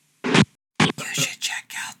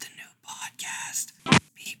podcast.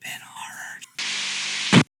 Beepin' horror.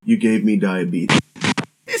 You gave me diabetes.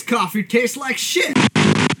 This coffee tastes like shit.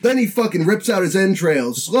 Then he fucking rips out his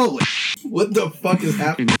entrails slowly. What the fuck is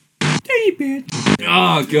happening? Dirty bitch.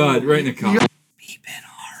 Oh god, right in the car. Beepin' horror.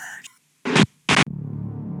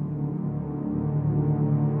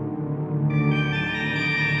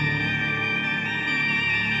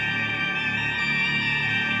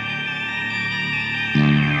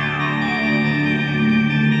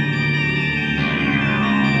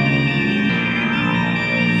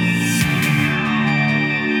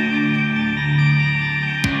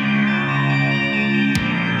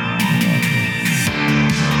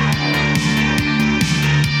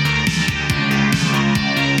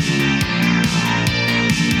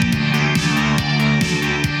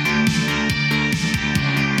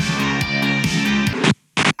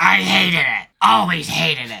 I hated it. Always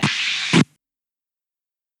hated it.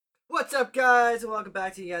 What's up, guys, and welcome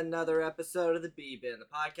back to yet another episode of the B-Bin, the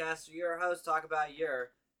podcast where your hosts talk about your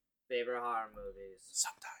favorite horror movies.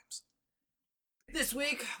 Sometimes. This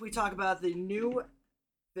week, we talk about the new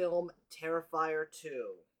film Terrifier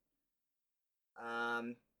 2.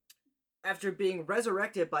 After being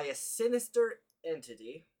resurrected by a sinister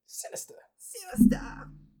entity,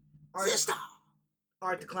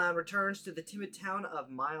 Art the Clown returns to the timid town of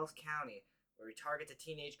Miles County, where he targets a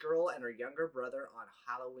teenage girl and her younger brother on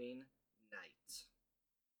Halloween night.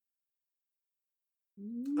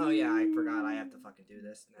 Oh yeah, I forgot I have to fucking do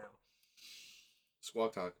this now.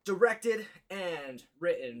 Squawk talk. Directed and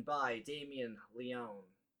written by Damien Leone.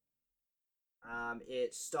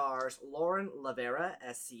 It stars Lauren Lavera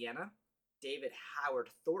as Sienna, David Howard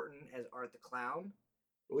Thornton as Art the Clown.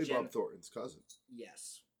 Really, Bob Thornton's cousin.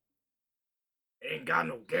 Yes. Ain't got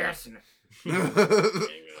no gas in it. Ain't got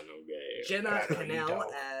no gas. Jenna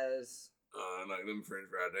Cannell as like them French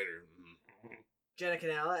fried later. Jenna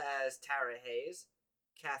Cannell as Tara Hayes,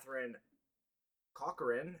 Catherine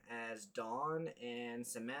Cochran as Dawn, and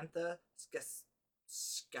Samantha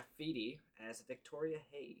Scafidi as Victoria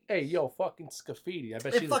Hayes. Hey, yo, fucking Scafidi. I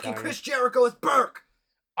bet And she's fucking Italian. Chris Jericho as Burke.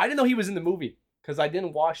 I didn't know he was in the movie because I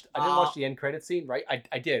didn't watch the end credit scene. Right?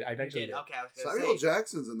 I did. I eventually did. Okay, I was gonna Samuel say.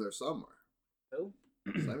 Jackson's in there somewhere. Who?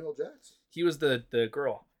 Samuel Jackson. He was the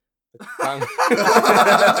girl. The clown.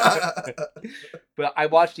 But I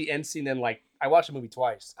watched the end scene and I watched the movie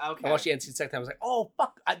twice. Okay. I watched the end scene second time. I was like, oh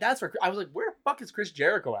fuck, that's where I was like, where the fuck is Chris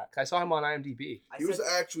Jericho at? 'Cause I saw him on IMDb. He was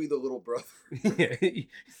actually the little brother.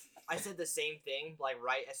 I said the same thing,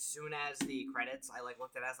 right as soon as the credits, I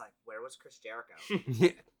looked at it, I was like, where was Chris Jericho?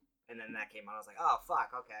 And then that came on, I was like, oh,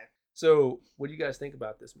 fuck, okay. So, what do you guys think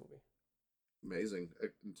about this movie? Amazing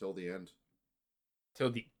until the end. Till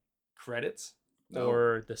the credits? No.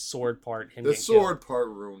 Or the sword part? The sword part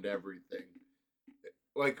ruined everything.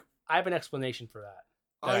 I have an explanation for that.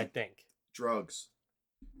 I think. Drugs.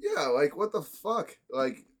 Yeah, what the fuck?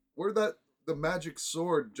 Where the magic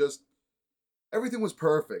sword just... Everything was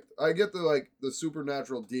perfect. I get the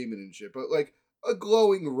supernatural demon and shit, but a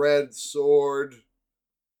glowing red sword.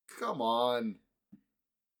 Come on.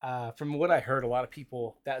 From what I heard, a lot of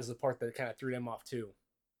people, that is the part that kind of threw them off too.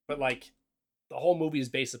 But the whole movie is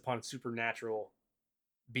based upon supernatural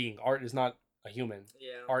being. Art is not a human.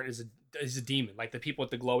 Yeah. Art is a demon. The people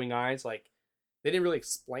with the glowing eyes, they didn't really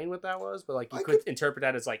explain what that was, but you could interpret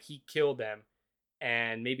that as he killed them.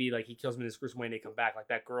 And maybe he kills them in this gruesome way and they come back.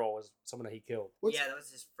 That girl was someone that he killed. Yeah, that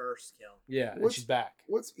was his first kill. Yeah, and she's back.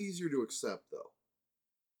 What's easier to accept, though?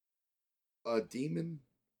 A demon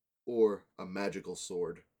or a magical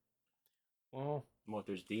sword? Well, if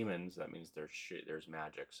there's demons, that means there's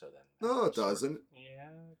magic, so then... No, it doesn't.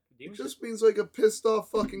 Yeah. It just means a pissed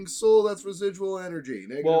off fucking soul that's residual energy,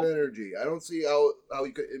 negative energy. I don't see how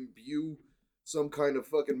you could imbue some kind of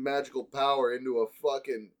fucking magical power into a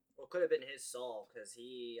fucking... Well, it could have been his soul, because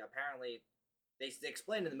he apparently... They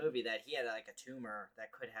explained in the movie that he had a tumor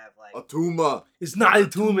that could have A tumor! It's not a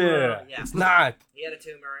tumor! Yeah. It's not! He had a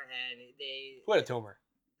tumor, and they... Who had a tumor?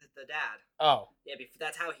 The dad. Oh. Yeah,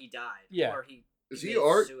 that's how he died. Yeah. Or he Is he committed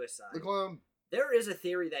Art, suicide. the clown? There is a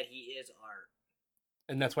theory that he is Art.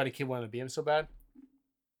 And that's why the kid wanted to be him so bad?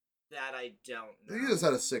 That I don't know. He just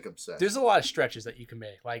had a sick obsession. There's a lot of stretches that you can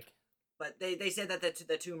make. But they said that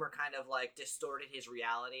the tumor kind of distorted his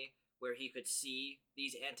reality, where he could see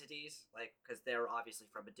these entities, because they're obviously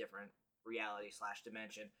from a different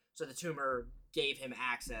reality/dimension. So the tumor gave him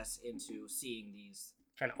access into seeing these.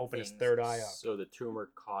 Trying to open his things. third eye up. So the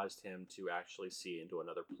tumor caused him to actually see into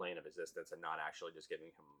another plane of existence and not actually just giving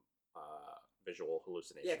him visual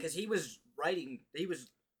hallucinations. Yeah, because he was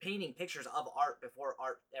painting pictures of Art before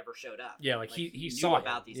Art ever showed up. Yeah, he knew saw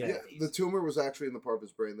about him. these Yeah, entities. the tumor was actually in the part of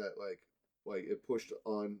his brain that like it pushed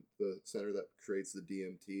on the center that creates the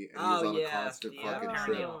DMT, and he Oh, was on a yeah, constant the, fucking perineal.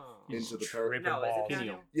 trip He's into the tripping No, is it balls.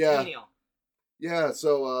 perineal? Yeah. Perineal. Yeah,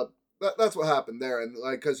 so that's what happened there, and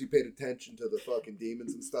like because he paid attention to the fucking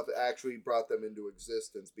demons and stuff, it actually brought them into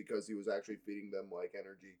existence because he was actually feeding them like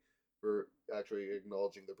energy for actually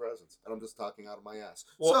acknowledging their presence. And I'm just talking out of my ass.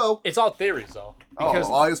 Well, so it's all theories though, because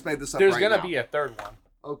I just made this up. there's right gonna now. be a third one.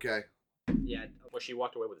 Okay. Yeah. Well, she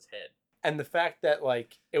walked away with his head. And the fact that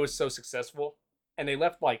like it was so successful, and they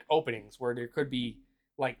left like openings where there could be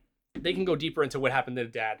like they can go deeper into what happened to the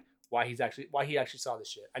dad, why he actually saw this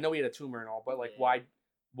shit. I know he had a tumor and all, but like Yeah.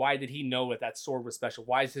 why did he know that sword was special?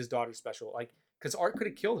 Why is his daughter special? Like, because Art could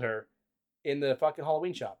have killed her in the fucking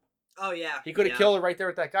Halloween shop. Oh yeah. He could have yeah. killed her right there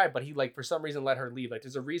with that guy, but he like for some reason let her leave. Like,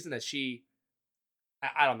 there's a reason that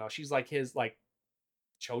I don't know. She's like his like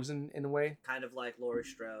chosen in a way. Kind of like Laurie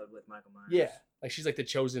Strode with Michael Myers. Yeah, like she's like the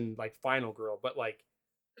chosen like final girl, but like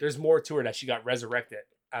there's more to her that she got resurrected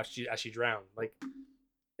as she drowned. Like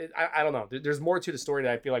I don't know. There's more to the story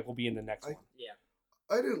that I feel like will be in the next one. Yeah.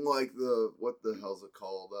 I didn't like the what the hell's it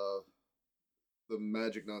called? The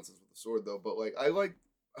magic nonsense with the sword though, but like I like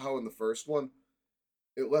how in the first one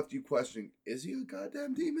it left you questioning: is he a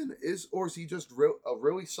goddamn demon? Or is he just a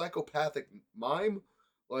really psychopathic mime?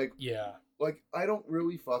 Like Yeah. like I don't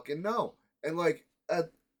really fucking know. And like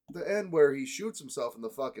at the end where he shoots himself in the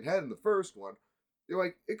fucking head in the first one, you're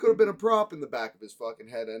like it could have been a prop in the back of his fucking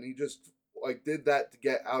head, and he just like did that to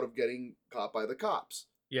get out of getting caught by the cops.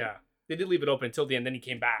 Yeah. They did leave it open until the end, then he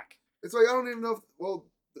came back. It's like I don't even know if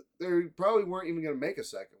they probably weren't even gonna make a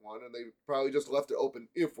second one, and they probably just left it open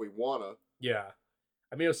if we wanna. Yeah.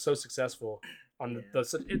 I mean, it was so successful on Yeah.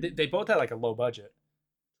 they both had like a low budget.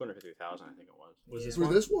 250,000, I think it was. Was this For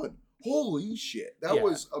one? this one, holy shit, that Yeah,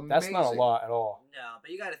 was amazing. That's not a lot at all. No, but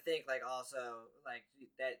you got to think like also like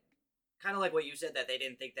that, kind of like what you said that they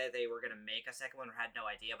didn't think that they were gonna make a second one or had no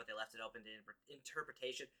idea, but they left it open to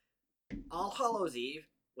interpretation. All Hallows Eve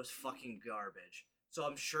was fucking garbage. So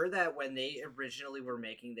I'm sure that when they originally were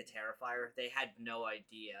making the Terrifier, they had no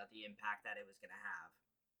idea the impact that it was gonna have.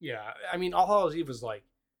 Yeah, I mean, All Hallows Eve was like,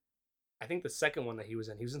 I think the second one that he was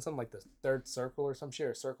in something like the Third Circle or some shit,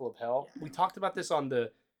 or Circle of Hell. Yeah. We talked about this when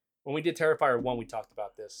we did Terrifier 1, we talked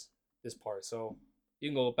about this part. So you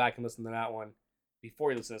can go back and listen to that one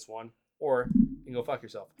before you listen to this one, or you can go fuck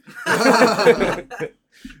yourself.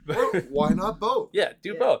 Well, why not both? Yeah,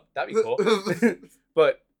 do Yeah. both. That'd be cool.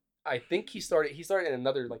 But I think he started in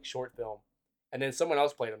another like short film, and then someone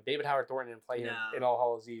else played him. David Howard Thornton didn't play him No. in All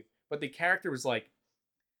Hallows Eve, but the character was like,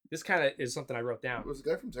 this kind of is something I wrote down. Was the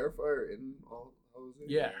guy from Terrifier in all? Was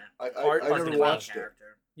he? Yeah. I Art- Art never the watched it.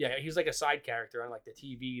 character. Yeah, he was like a side character on like the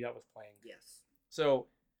TV that was playing. Yes. So,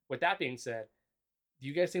 with that being said, do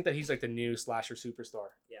you guys think that he's like the new slasher superstar?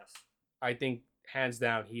 Yes. I think hands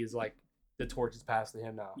down he is like the torch is passed to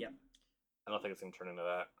him now. Yep. I don't think it's gonna turn into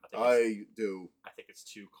that. I do. I think it's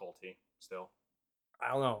too culty still. I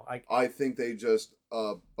don't know. I think they just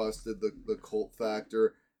busted the cult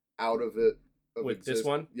factor out of it. With this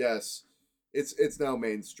one? Yes. It's now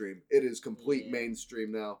mainstream. It is complete Yeah.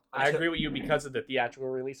 mainstream now. I agree with you because of the theatrical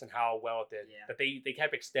release and how well it did. Yeah. That they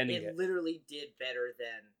kept extending It it. literally did better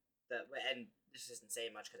than and this isn't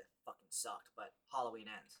saying much because it fucking sucked, but Halloween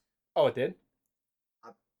Ends. Oh, it did.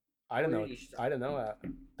 I'm I don't know. pretty sure. I didn't know that.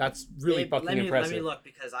 That's really fucking let me impressive. look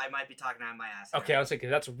because I might be talking out of my ass. Okay, I was thinking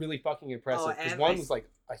that's really fucking impressive because and one I was like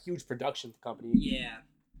a huge production company. Yeah,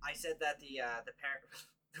 I said that the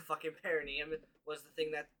the fucking perineum was the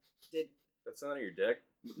thing that did. That's not on your dick.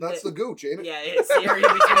 That's the gooch, ain't it? Yeah, it's the area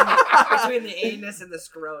between the anus and the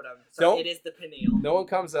scrotum. So Don't- it is the pineal, No one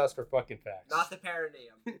comes to us for fucking facts. not the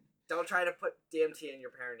perineum. Don't try to put DMT in your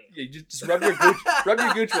perineum. Yeah, you just rub your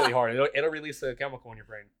gooch really hard. It'll release a chemical in your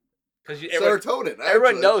brain. Because Serotonin. everyone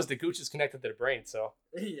actually. knows the gooch is connected to the brain. So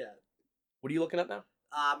Yeah. what are you looking at now?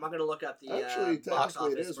 I'm gonna look up the Actually, box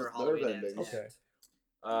technically it office is for with Halloween nerve Ends. endings. Okay.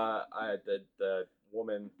 The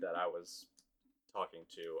woman that I was talking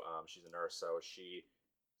to, she's a nurse, so she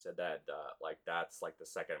said that like that's like the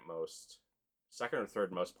second or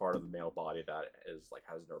third most part of the male body that is like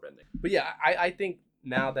has nerve ending. But yeah, I think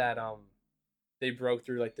now that they broke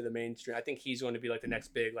through like to the mainstream, I think he's going to be like the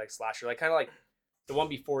next big like slasher. Like kind of like the one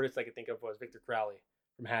before this I could think of was Victor Crowley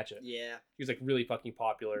from Hatchet. Yeah, He was like really fucking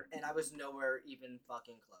popular. and I was nowhere even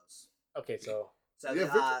fucking close. Okay, so So Yeah,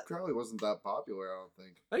 Victor Crowley wasn't that popular, I don't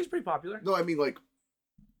think. I think he's pretty popular No, I mean like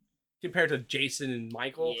compared to Jason and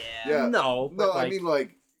Michael. yeah. Yeah. No, no, but, I like, mean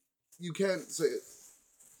like you can't say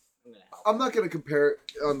I'm gonna help. I'm not gonna compare it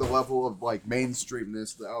on the level of like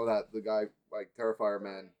mainstreamness. That the guy like Terrifier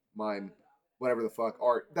man, mime, whatever the fuck,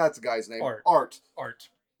 Art. That's the guy's name. Art. Art. art.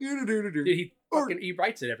 Do-do-do-do-do. Dude, Art. he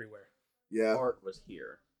writes it everywhere. Yeah. art was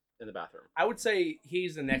here in the bathroom. I would say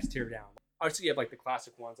he's the next tier down. Obviously, you have like the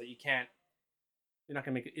classic ones that you can't. You're not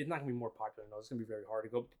gonna make it. It's not gonna be more popular. No, it's gonna be very hard to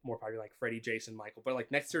go more popular like Freddy, Jason, Michael. But like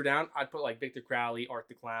next tier down, I'd put like Victor Crowley, Art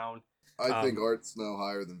the Clown. I think Art's now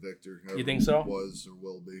higher than Victor. You think so? Was or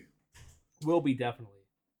will be. Will be definitely.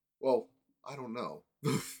 Well, I don't know.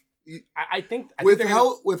 I think with they're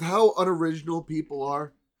how unoriginal people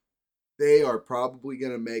are, they are probably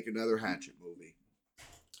gonna make another Hatchet movie.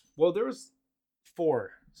 Well, there was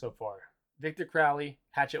 4 so far. Victor Crowley,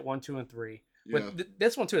 Hatchet 1, 2, and 3. Yeah. But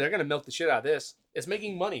this one too, they're gonna milk the shit out of this. It's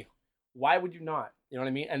making money. Why would you not? You know what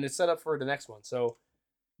I mean? And it's set up for the next one. So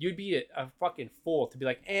you'd be a fucking fool to be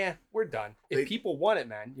like, we're done. If people want it,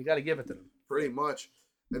 man, you got to give it to them. Pretty much.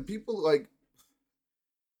 And people like,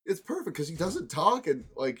 it's perfect because he doesn't talk and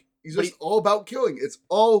like he's just all about killing. It's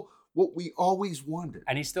all what we always wanted.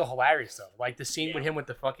 And he's still hilarious though. Like the scene with him with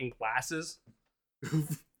the fucking glasses,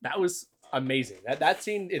 that was amazing. That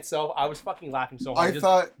scene itself, I was fucking laughing so hard. I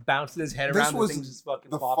thought bouncing his head this around. was and things just fucking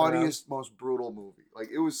the flopping funniest, most brutal movie. Like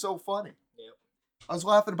it was so funny. Yep. I was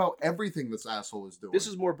laughing about everything this asshole was doing. This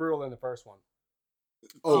is more brutal than the first one.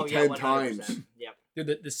 Oh, yeah, 10 100%. times. Yep.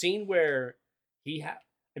 Dude, the scene where he had.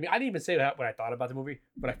 I mean, I didn't even say that what I thought about the movie,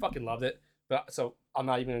 but I fucking loved it. But so I'm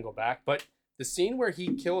not even gonna go back. But the scene where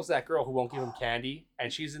he kills that girl who won't give him candy,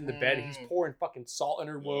 and she's in the bed, and he's pouring fucking salt in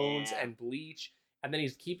her wounds and bleach, and then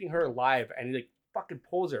he's keeping her alive, and he like fucking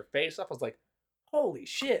pulls her face off. I was like, holy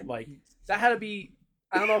shit! Like that had to be.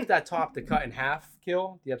 I don't know if that topped the cut in half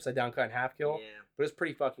kill, the upside down cut in half kill, but it's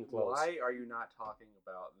pretty fucking close. Why are you not talking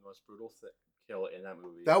about the most brutal kill in that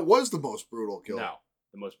movie? That was the most brutal kill. No,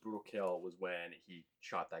 the most brutal kill was when he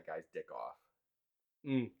shot that guy's dick off.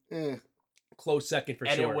 Close second for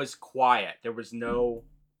sure. And it was quiet. There was no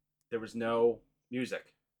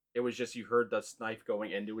music. It was just you heard the knife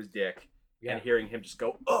going into his dick and hearing him just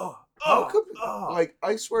go, like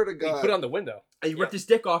I swear to God, he put it on the window. And he ripped his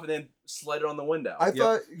dick off and then slid it on the window. I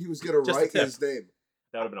thought he was gonna Just write a tip. his name.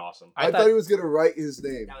 That would have been awesome. I thought he was gonna write his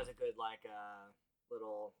name. That was a good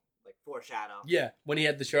little foreshadow. Yeah, when he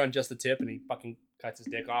had the shirt on just the tip and he fucking cuts his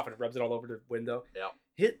dick off and rubs it all over the window.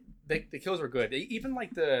 Yeah. The kills were good. Even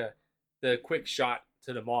like the quick shot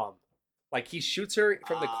to the mom. Like he shoots her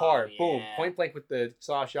from the car, boom, point blank with the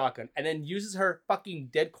saw shotgun, and then uses her fucking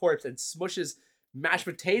dead corpse and smushes mashed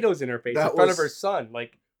potatoes in her face in front of her son.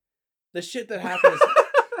 Like the shit that happens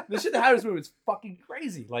the shit that happens to him is fucking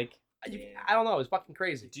crazy. Like I don't know, it's fucking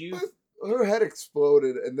crazy. Her head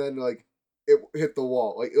exploded and then like it hit the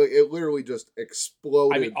wall. Like it literally just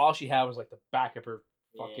exploded. I mean, all she had was like the back of her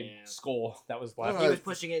fucking skull that was left. He was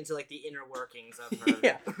pushing it into like the inner workings of her.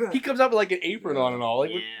 Yeah, he comes up with like an apron on and all,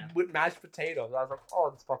 like with mashed potatoes. I was like,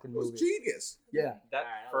 oh, this fucking movie. It was genius. Yeah, that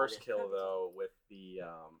first kill though, with the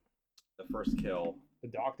first kill, the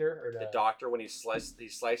doctor or the doctor when he slices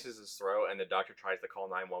his throat, and the doctor tries to call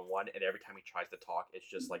 911, and every time he tries to talk, it's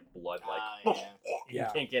just like blood, like he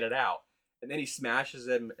can't get it out, and then he smashes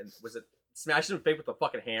him, and smashes him in the face with a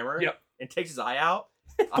fucking hammer, and takes his eye out.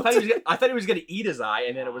 I thought he was gonna eat his eye,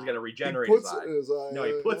 and then it was gonna regenerate he puts his eye. it in his eye. No,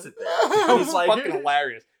 he puts it there. He's like fucking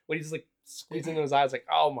hilarious when he's like squeezing into his eyes. Like,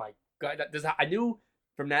 oh my god, I knew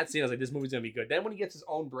from that scene I was like, this movie's gonna be good. Then when he gets his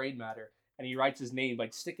own brain matter and he writes his name,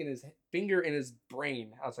 like sticking his finger in his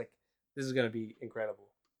brain, I was like, this is gonna be incredible.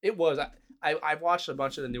 It was. I've watched a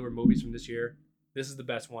bunch of the newer movies from this year. This is the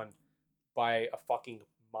best one by a fucking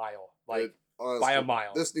mile. Like honestly, by a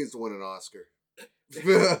mile. This needs to win an Oscar.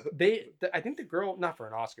 I think the girl, not for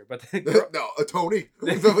an Oscar, but the girl, no, a Tony.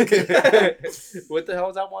 What the hell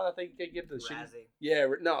is that one? I think they give the Razzie. Yeah,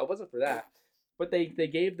 no, it wasn't for that. But they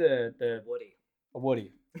gave the Woody. A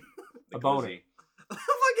Woody. A boner.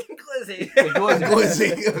 Fucking Glizzy.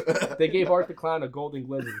 Glizzy. They gave Art the Clown a golden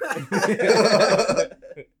glizzy.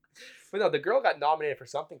 But no, the girl got nominated for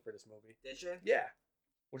something for this movie. Did she? Yeah.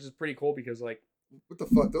 Which is pretty cool because like what the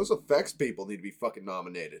fuck? Those effects people need to be fucking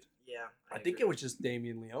nominated. Yeah. I think it was just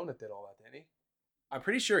Damien Leone that did all that, didn't he? I'm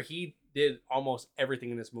pretty sure he did almost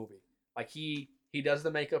everything in this movie. Like he does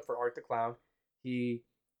the makeup for Art the Clown. He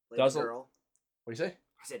does the girl. What do you say?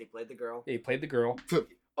 I said he played the girl. Yeah, he played the girl.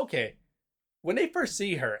 Okay. When they first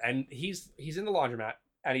see her and he's in the laundromat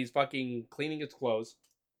and he's fucking cleaning his clothes.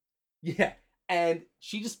 Yeah. And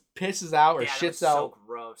she just pisses out or shits out. So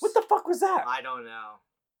gross. What the fuck was that? I don't know.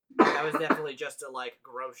 That was definitely just to like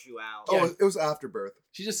gross you out. Oh, it was Afterbirth.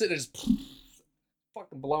 She's just sitting there just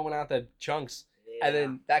fucking blowing out the chunks. Yeah. And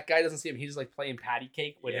then that guy doesn't see him. He's just like playing patty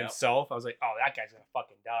cake with himself. I was like, oh, that guy's gonna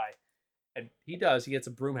fucking die. And he does. He gets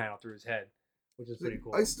a broom handle through his head, which is pretty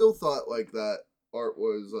cool. I still thought like that Art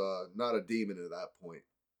was not a demon at that point.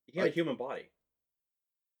 He had a human body.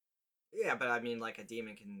 Yeah, but I mean, like a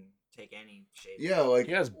demon can take any shape. Yeah, like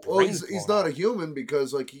He has well, brains he's blown not a out. human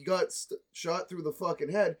because like he got shot through the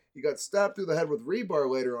fucking head. He got stabbed through the head with rebar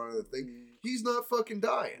later on in the thing. He's not fucking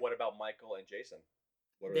dying. What about Michael and Jason?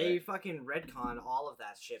 What are They fucking retcon all of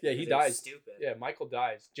that shit. Yeah, because he it was dies. Stupid. Yeah, Michael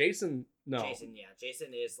dies. Jason, no.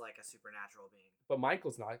 Jason is like a supernatural being. But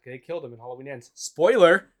Michael's not. They killed him in Halloween Ends.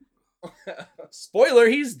 Spoiler! Spoiler,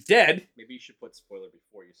 he's dead. Maybe you should put spoiler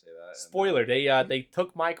before you say that. and Spoiler, they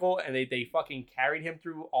took Michael and they fucking carried him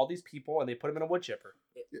through all these people and they put him in a wood chipper.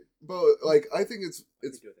 But like I think it's Why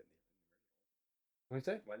did they do it What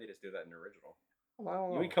do you say? Why did they just do that in the original? Well, I don't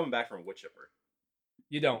You know. ain't coming back from a wood chipper.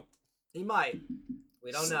 You don't. He might.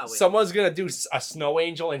 We don't know. Someone's gonna do a snow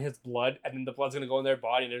angel in his blood, and then the blood's gonna go in their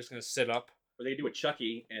body, and they're just gonna sit up. Or they do a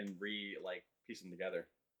Chucky and piece them together.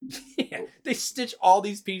 Yeah, they stitch all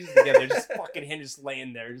these pieces together, just fucking him just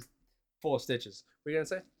laying there, just full of stitches. What are you gonna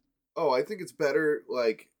say? oh I think it's better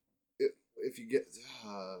like if you get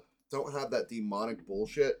don't have that demonic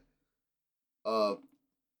bullshit. I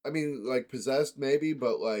mean like possessed maybe,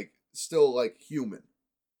 but like still like human.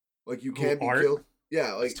 Like you Who, can't be Art? killed.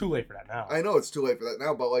 Yeah, like It's too late for that now. I know it's too late for that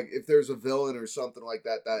now, but like if there's a villain or something like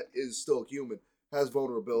that that is still human, has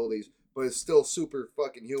vulnerabilities, but is still super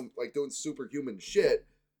fucking human, like doing superhuman shit,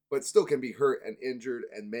 but still can be hurt and injured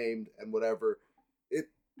and maimed and whatever, it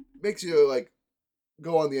makes you like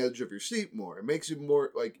go on the edge of your seat more. It makes you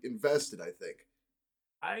more like invested, I think.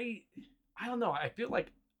 I don't know. I feel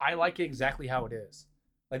like I like it exactly how it is.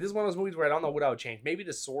 Like this is one of those movies where I don't know what I would change. Maybe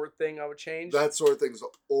the sword thing I would change. That sort of thing's the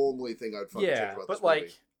only thing I'd fucking change yeah, about but this like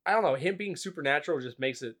movie. I don't know. Him being supernatural just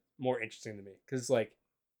makes it more interesting to me because like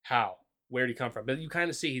how. Where did he come from? But you kind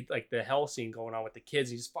of see like the hell scene going on with the kids.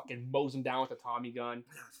 He just fucking mows them down with a Tommy gun,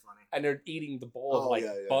 That was funny. and they're eating the bowl of Oh, like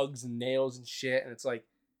yeah, yeah. bugs and nails and shit. And it's like,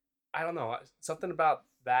 I don't know, something about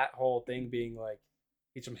that whole thing being like,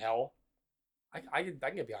 teach him hell. I can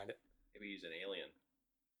get behind it. Maybe he's an alien.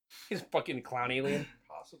 He's a fucking clown alien.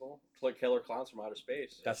 Possible. Like killer clowns from outer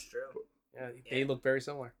space. That's true. Yeah, they look very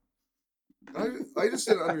similar. I just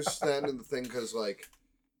didn't understand in the thing because like,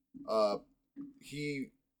 you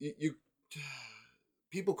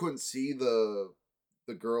people couldn't see the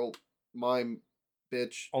girl mime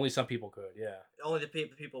bitch. Only some people could. Yeah. Only the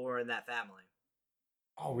people were in that family.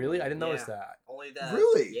 Oh really? I didn't notice Yeah. that. Only the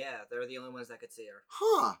Really? Yeah, they're the only ones that could see her.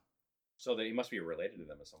 Huh. So he must be related to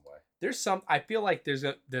them in some way. There's some. I feel like there's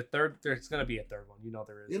gonna be a third one. You know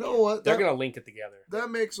there is. You know what? They're That, gonna link it together. that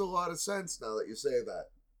makes a lot of sense now that you say that.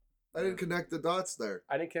 I didn't connect the dots there.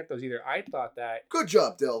 I didn't connect those either. I thought that. Good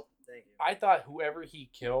job, Dill. Thank you. I thought whoever he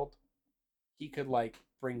killed, he could like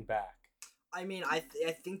bring back. I mean, I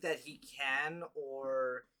think that he can,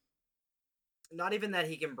 or not even that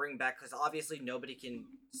he can bring back, because obviously nobody can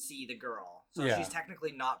see the girl, so Yeah. she's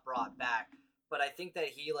technically not brought back. But I think that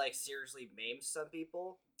he like seriously maims some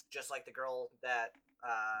people, just like the girl that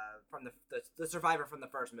from the survivor from the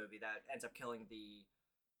first movie that ends up killing the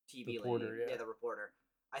TV Reporter, lady, yeah. the reporter.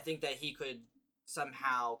 I think that he could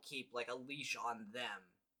somehow keep like a leash on them,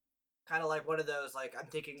 kind of like one of those like I'm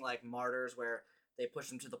thinking like martyrs where they push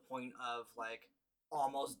them to the point of like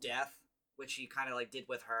almost death, which he kind of like did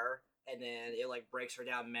with her, and then it like breaks her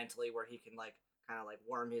down mentally where he can like kind of like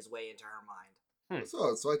worm his way into her mind. So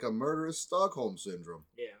it's like a murderous Stockholm syndrome.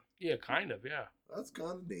 Yeah. Yeah, kind of. Yeah. That's kind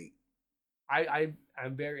of neat. I'm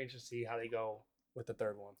very interested to see how they go with the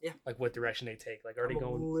third one. Yeah. Like what direction they take. Like are they I'm a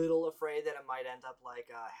going? little afraid that it might end up like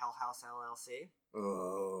Hell House LLC.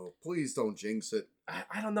 Oh, please don't jinx it.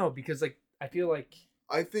 I don't know because like I feel like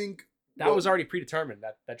I think that was already predetermined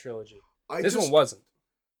that trilogy. I This just, one wasn't.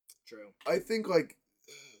 True. I think like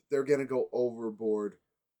they're gonna go overboard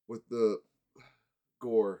with the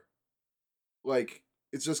gore. Like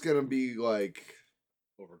it's just gonna be like,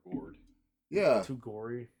 Overgored. yeah. Too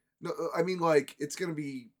gory. No, I mean like it's gonna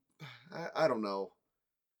be. I don't know.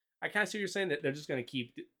 I kind of see what you're saying that they're just gonna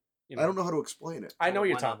keep. You know, I don't know how to explain it. I know what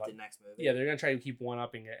you're One-up talking the about. next movie. Yeah, they're gonna try to keep one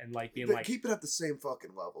upping it and like being But like. keep it at the same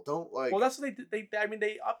fucking level. Don't like. Well, that's what they did. I mean,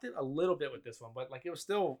 they upped it a little bit with this one, but like it was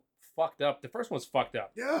still fucked up. The first one's fucked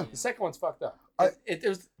up. yeah. The second one's fucked up. I- It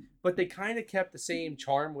was, but they kind of kept the same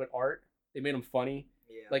charm with Art. They made him funny.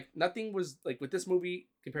 Yeah. Like nothing was like with this movie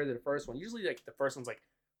compared to the first one. Usually, like the first one's like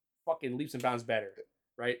fucking leaps and bounds better,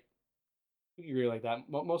 right? You agree like that.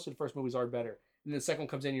 Most of the first movies are better, and then the second one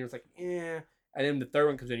comes in, and you're just like, eh. And then the third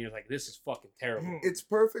one comes in, and you're like, this is fucking terrible. It's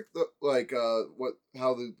perfect. Like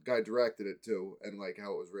how the guy directed it too, and like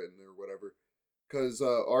how it was written or whatever. Because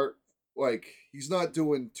Art, like he's not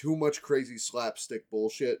doing too much crazy slapstick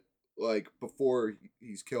bullshit. Like before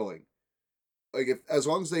he's killing. Like if as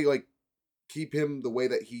long as they like keep him the way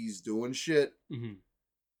that he's doing shit, Mhm.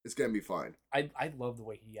 it's gonna be fine. I love the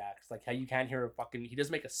way he acts. Like how you can't hear a fucking. He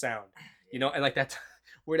doesn't make a sound. You know, and like that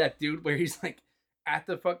where that dude where he's like at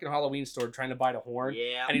the fucking Halloween store trying to buy the horn.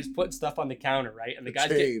 Yeah. And he's putting stuff on the counter, right? And the The guy's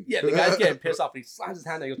chain. the guy's getting pissed off. And he slams his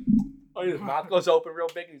hand. And he goes, oh, his mouth goes open real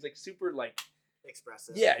big, and he's like super like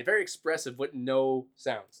Expressive. yeah, very expressive with no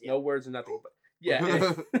sounds, no words or nothing. But yeah,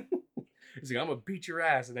 he's like, I'm gonna beat your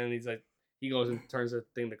ass, and then he's like, he goes and turns the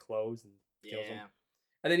thing to close and kills him.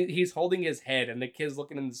 And then he's holding his head, and the kid's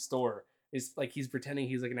looking in the store. It's like he's pretending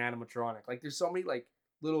he's like an animatronic. Like there's so many like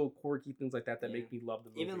little quirky things like that make me love the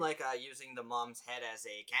movie. Even like using the mom's head as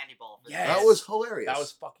a candy ball. For Yes. That was hilarious. That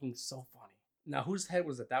was fucking so funny. Now whose head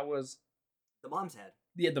was it? That was the mom's head.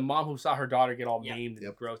 yeah, the mom who saw her daughter get all Yep. maimed and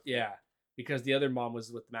Yep. gross. Yeah, because the other mom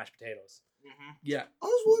was with the mashed potatoes. Mm-hmm. Yeah, I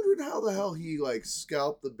was wondering how the hell he like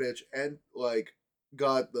scalped the bitch and like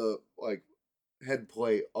got the like head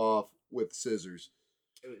plate off with scissors.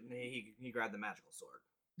 He grabbed the magical sword.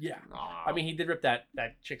 yeah. I mean, he did rip that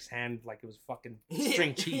chick's hand like it was fucking Yeah.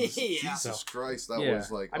 string cheese. Yeah. Jesus Christ, that Yeah.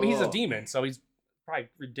 was like. I mean, he's a oh. demon, so he's probably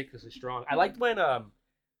ridiculously strong. I liked when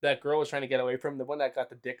that girl was trying to get away from him, the one that got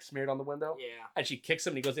the dick smeared on the window, Yeah. and she kicks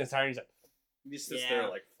him, and he goes inside, and he's like, He just sits Yeah. there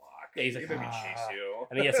like, fuck. Yeah, he's like, you made me chase you.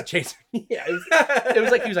 and he has to chase her. Yeah, it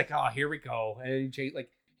was like he was like, oh, here we go, and he chased, like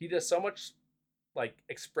he does so much like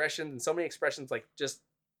expressions and so many expressions like just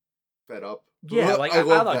Fed up. yeah, like I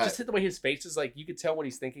love don't know, that. just hit the way his face is like you could tell what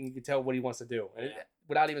he's thinking, you could tell what he wants to do, and Yeah.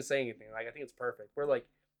 without even saying anything. Like I think it's perfect. Where like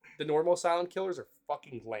the normal silent killers are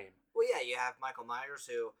fucking lame. Well, yeah, you have Michael Myers,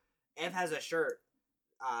 who Ev has a shirt.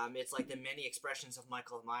 It's like the many expressions of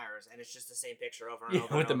Michael Myers, and it's just the same picture over and Yeah,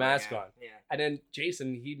 over. with the and over mask again. on. Yeah. And then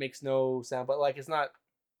Jason, he makes no sound, but like it's not.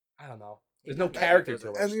 I don't know. There's He no does- character does to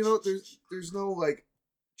it. it. And you know, there's no like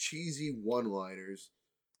cheesy one-liners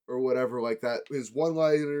or whatever like that. His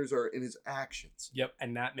one-liners are in his actions. Yep,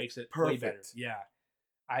 and that makes it way better. Perfect. Yeah,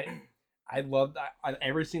 I love that.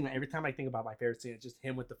 Every time I think about my favorite scene, it's just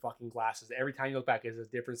him with the fucking glasses. Every time you look back, it's a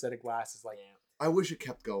different set of glasses. Like, Yeah. I wish it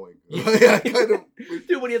kept going. Yeah. I kind of.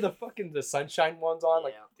 dude, when he had the sunshine ones on,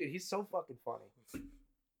 like, Yeah. dude, he's so fucking funny.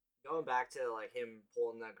 Going back to like him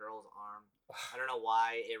pulling that girl's arm, I don't know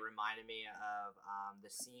why it reminded me of the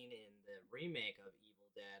scene in the remake of Evil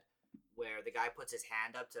Dead where the guy puts his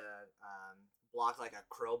hand up to block like a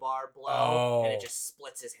crowbar blow, and Oh. it just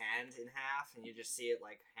splits his hand in half, and you just see it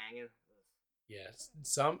like hanging. Yes,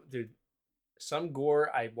 some gore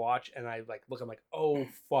I watch and I like look. I'm like, oh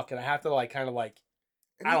fuck, and I have to like kind of like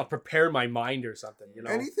I don't know, prepare my mind or something. You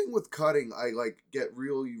know, Anything with cutting, I like get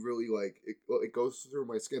really, really like it goes through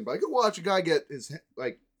my skin. But I could watch a guy get his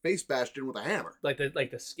like face bashed in with a hammer. like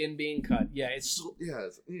the skin being cut. Yeah, it's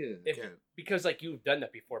Yeah. because like you've done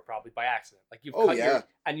that before probably by accident. Like you've Oh, cut yeah.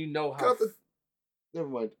 and you know how. Cut the. Never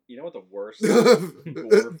mind. You know what the worst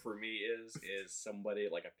gore for me is somebody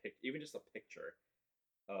like even just a picture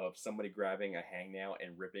of somebody grabbing a hangnail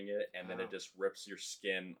and ripping it, and then it just rips your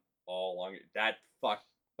skin all along. That fuck,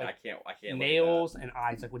 Like, I can't. Look at nails and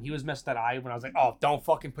eyes. Like when he was messing that eye, when I was like, oh, don't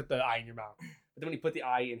fucking put the eye in your mouth. But then when he put the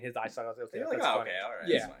eye in his eye, so I was like, that. okay, You're like, that's oh, funny. okay, all right,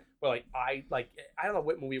 Yeah. that's fine. But I don't know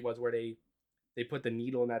what movie it was where they put the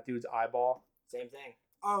needle in that dude's eyeball. Same thing.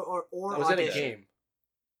 Or That was in a Audition. game.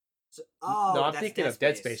 So, No, I'm that's thinking of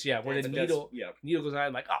Dead Space. Yeah, where the But that's- needle Yeah. goes in.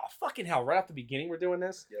 I'm like, oh fucking hell! Right off the beginning, we're doing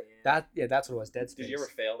this. Yep. That's what it was. Dead Space. Did you ever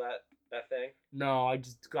fail that thing? No, I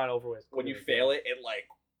just got over with. When you fail it, it like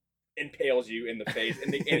impales you in the face,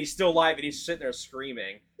 and he's still alive, and he's sitting there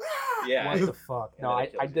screaming. Yeah. What the fuck? And No, then I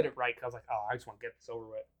it kills did you. it right because I was like, oh, I just want to get this over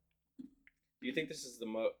with. Do you think this is the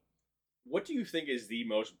most? What do you think is the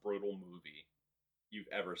most brutal movie you've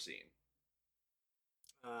ever seen?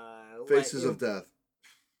 Faces like, of Death.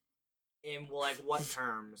 in like what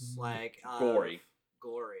terms? Like Gory.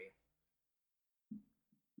 Gory.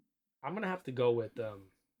 I'm gonna have to go with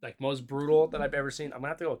like most brutal that I've ever seen. I'm gonna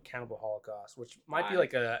have to go with Cannibal Holocaust, which might be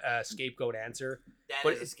like a scapegoat answer. That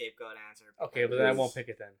But is a scapegoat answer. Okay, but then I won't pick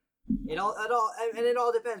it then. It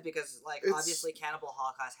all depends because like It's- obviously Cannibal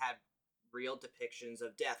Holocaust had real depictions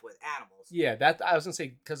of death with animals. Yeah, that I was gonna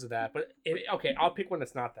say because of that, but okay, I'll pick one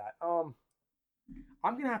that's not that.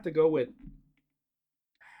 I'm gonna have to go with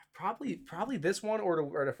probably this one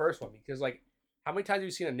or the first one because like how many times have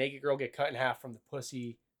you seen a naked girl get cut in half from the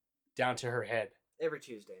pussy down to her head Every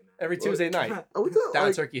Tuesday, man. every Tuesday night Are we talking, down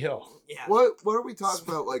like, Turkey Hill? Yeah. what are we talking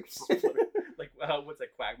about? Like, Like what's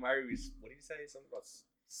that Quagmire? What did he say? Something about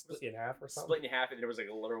Split in half or something. split in half, and there was like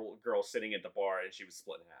a little girl sitting at the bar, and she was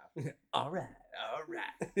split in half. All right. All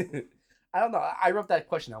right. I don't know. I wrote that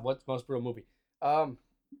question down. What's the most brutal movie?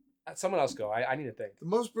 Someone else go. I need to think. The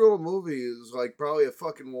most brutal movie is like probably a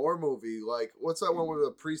fucking war movie. Like, what's that one where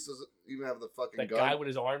the priest doesn't even have the fucking That gun? guy with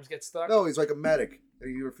his arms get stuck. No, he's like a medic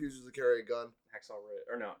and he refuses to carry a gun. Hacksaw Ridge,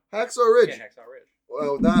 or no? Hacksaw Ridge. Yeah, Hacksaw Ridge.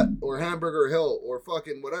 Well, that or Hamburger Hill or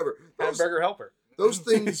fucking whatever. Hamburger Helper. Those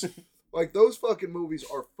things, like those fucking movies,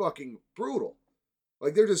 are fucking brutal.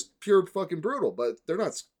 Like they're just pure fucking brutal, but they're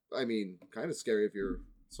not. I mean, kind of scary if you're a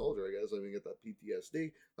soldier, I guess. I mean, get that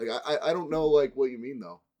PTSD. Like I don't know like what you mean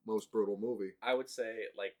though. Most brutal movie. I would say,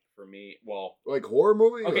 like, for me, well, Like horror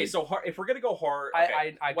movie. okay, Like, so if we're gonna go horror,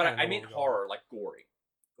 okay, I what kinda I know mean where we're horror, like gory.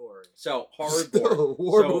 Gory. So horror, still, gore.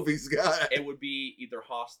 war So movies got It would be either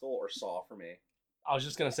Hostel or Saw for me. I was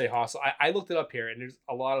just gonna say Hostel. I looked it up here, and there's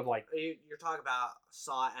a lot of like You're talking about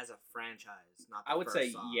Saw as a franchise, not the I would first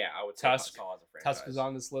say, Saw. yeah, I would say Tusk. Saw as a franchise. Tusk was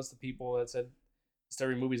on this list of people that said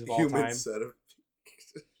scary movies of all human time. setup.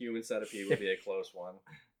 Human Centipede would be a close one.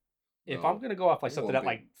 If No, I'm gonna go off like it something won't that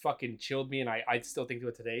be. like fucking chilled me, and I'd still think to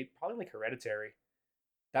it today, probably like Hereditary.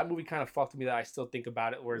 That movie kind of fucked me that I still think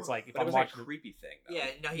about it. Where it's like if But it I'm was like watching a creepy thing. Though. Yeah,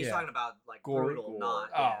 no, he's Yeah. talking about like Gory. brutal, Gore. not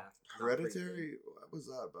Oh. yeah, not Hereditary. What was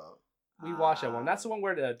that about? we watched that one. That's the Uh, one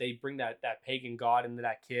where they bring that pagan god into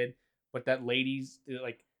that kid, but that lady's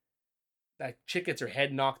like that chick gets her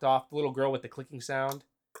head knocked off. The little girl with the clicking sound.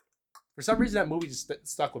 For some reason, that movie just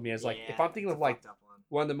stuck with me. It's like if yeah, I'm thinking it's of a like fucked up one.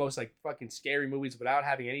 one of the most like fucking scary movies without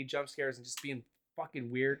having any jump scares and just being fucking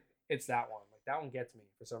weird, it's that one. Like that one gets me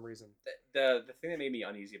for some reason. The thing that made me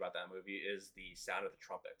uneasy about that movie is the sound of the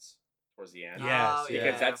trumpets towards the end. Yes, Oh,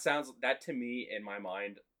 yeah. Because that to me in my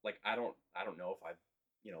mind, like I don't know if I,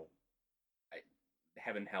 you know, I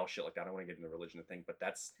heaven hell shit like that. I don't want to get into the religion thing, but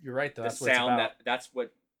that's You're right though. the That's what it's sound about. that's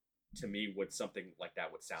what to me would something like that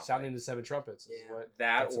would sound Sounding like. the seven trumpets is Yeah. what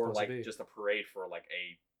That that's or supposed to like be. just a parade for like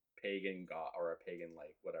a pagan god or a pagan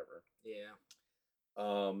like whatever. Yeah.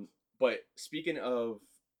 But speaking of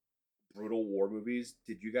brutal war movies,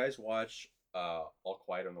 did you guys watch All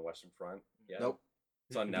Quiet on the Western Front? Yeah. Nope.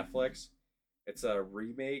 It's on Netflix. It's a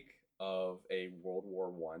remake of a World War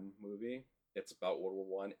One movie. It's about World War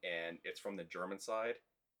One, and it's from the German side.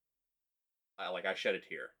 I shed a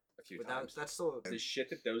tear a few But times. that's still The shit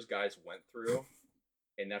that those guys went through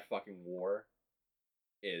in that fucking war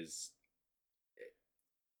is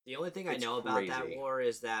the only thing I It's know about that crazy. war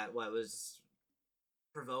is that what was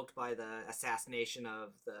provoked by the assassination of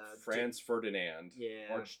the Franz Ferdinand, Yeah.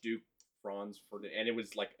 Archduke Franz Ferdinand, and it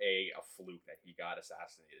was like a fluke that he got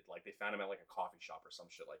assassinated. Like they found him at like a coffee shop or some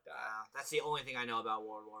shit like that. That's the only thing I know about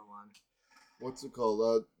World War One. What's it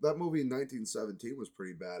called? That movie in 1917 was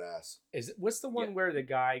pretty badass. what's the one Yeah. where the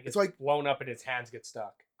guy gets It's like- blown up and his hands get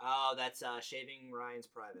stuck? Oh, that's Shaving Ryan's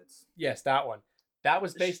Privates. Yes, that one. That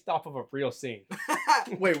was based off of a real scene.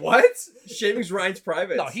 Wait, what? Shaving's Ryan's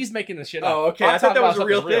private. No, he's making the shit up. Oh, okay. I'm I thought talking that was a about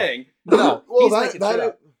real something thing. No, well, he's making shit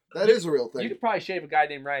up. that is a real thing. You could probably shave a guy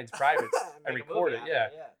named Ryan's privates and Make a record movie it. out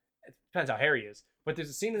of Yeah. It depends how hairy he is. But there's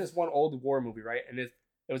a scene in this one old war movie, right? And it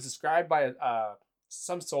was described by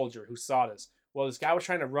some soldier who saw this. Well, this guy was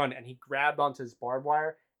trying to run, and he grabbed onto his barbed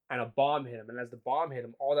wire, and a bomb hit him. And as the bomb hit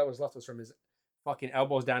him, all that was left was from his fucking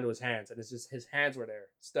elbows down to his hands, and it's just his hands were there,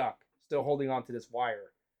 stuck, still holding on to this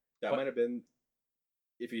wire. That But- might have been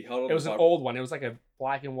if he held. It was an old one. It was like a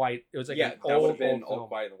black and white. It was like yeah, an that would old, have been old All film.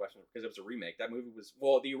 Quiet in the Western because it was a remake. That movie was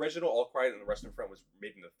the original All Quiet in the Western Front was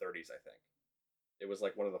made in the 30s, I think. It was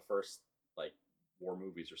like one of the first like war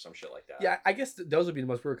movies or some shit like that. Yeah, I guess those would be the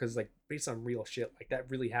most weird because like based on real shit, like that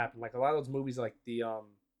really happened. Like a lot of those movies, like the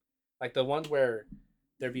ones where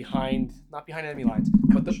they're not behind enemy lines,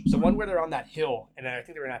 but the one where they're on that hill, and then I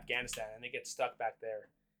think they're in Afghanistan, and they get stuck back there,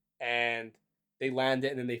 and they land it,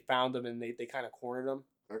 and then they found them, and they kind of cornered them.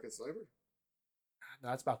 American Sniper. No,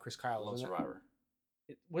 that's about Chris Kyle, Lone isn't Survivor.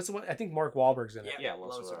 it? What's the one? I think Mark Wahlberg's in it. Yeah, Lone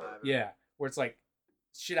Lone Survivor. Yeah, where it's like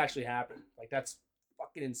shit actually happened. Like that's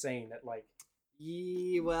fucking insane. That like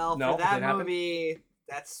Well, No, for it that didn't happen? movie,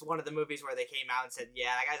 that's one of the movies where they came out and said,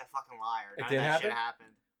 "Yeah, that guy's a fucking liar. It None of didn't that shit happen? happened."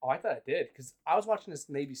 oh, I thought it did because I was watching this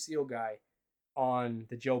Navy SEAL guy on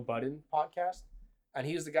the Joe Budden podcast, and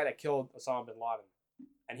he was the guy that killed Osama bin Laden,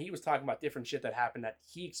 and he was talking about different shit that happened that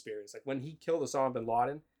he experienced. Like when he killed Osama bin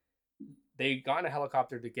Laden, they got in a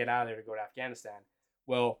helicopter to get out of there to go to Afghanistan.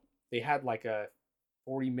 Well, they had like a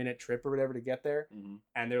 40-minute trip or whatever to get there, Mm-hmm.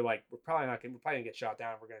 and they're like, we're probably gonna get shot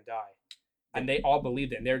down. We're gonna die, and they all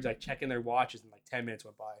believed it. And they're like checking their watches, and like 10 minutes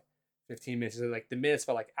went by, 15 minutes. So like the minutes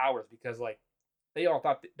felt like hours because like they all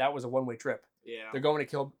thought that was a one-way trip. Yeah. They're going to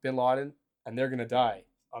kill bin Laden, and they're gonna die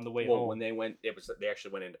on the way Well, home. when they went, they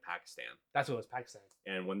actually went into Pakistan, That's what it was, Pakistan.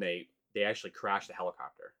 and when they actually crashed the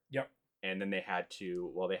helicopter. Yep. And then they had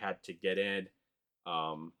to get in,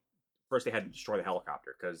 first they had to destroy the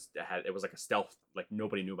helicopter because it was like a stealth, like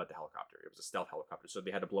nobody knew about the helicopter. It was a stealth helicopter, so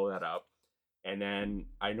they had to blow that up. And then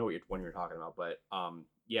I know what you're talking about, but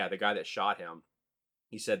yeah, the guy that shot him,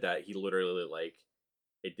 he said that he literally like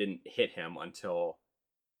it didn't hit him until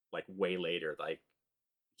like way later. Like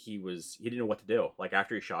he didn't know what to do. Like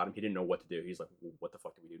after he shot him, he didn't know what to do. He's like, well, what the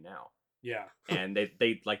fuck do we do now? Yeah. And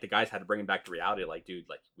they like the guys had to bring him back to reality. Like, dude,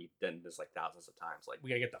 like we've done this like thousands of times. Like We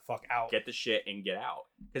gotta get the fuck out. get the shit and get out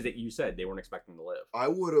because you said they weren't expecting to live. I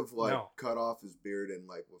would have like No. cut off his beard and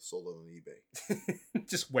like sold it on eBay.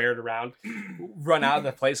 Just wear it around, run out of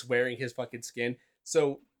the place wearing his fucking skin.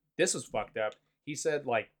 So this was fucked up. He said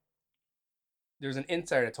like there's an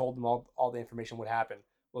insider that told him all the information would happen.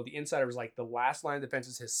 Well, the insider was like the last line of defense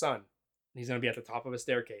is his son. He's gonna be at the top of a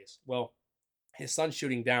staircase. Well, his son's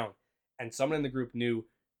shooting down, and someone in the group knew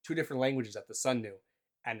 2 different languages that the son knew,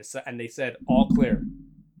 and they said all clear,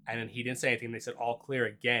 and then he didn't say anything. They said all clear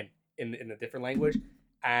again in a different language,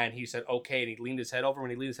 and he said okay, and he leaned his head over. When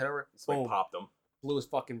he leaned his head over, It's boom, like popped them. blew his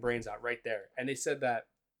fucking brains out right there. And they said that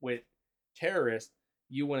with terrorists,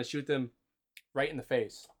 you want to shoot them right in the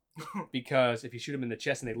face. Because if you shoot them in the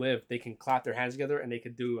chest and they live, they can clap their hands together and they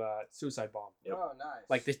could do a suicide bomb. Yep. Oh, nice.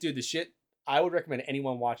 Like this dude, the shit, I would recommend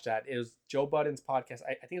anyone watch that. It was Joe Budden's podcast.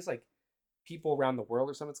 I think it's like People Around the World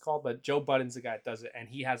or something it's called, but Joe Budden's the guy that does it. And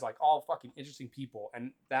he has like all fucking interesting people.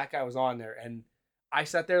 And that guy was on there. And I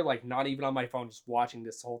sat there like not even on my phone, just watching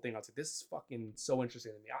this whole thing. I was like, this is fucking so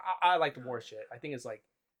interesting to me. I like the war shit. I think it's like,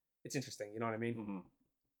 it's interesting. You know what I mean? Mm-hmm.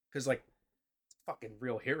 Because like, fucking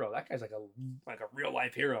real hero. That guy's like a real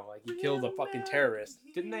life hero. Like he killed a fucking terrorist.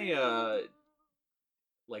 Didn't they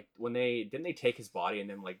like didn't they take his body and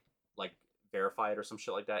then like verify it or some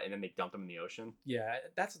shit like that, and then they dumped him in the ocean? Yeah,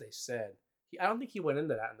 that's what they said. I don't think he went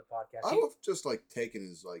into that in the podcast. I would have just like taken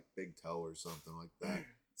his like big toe or something like that.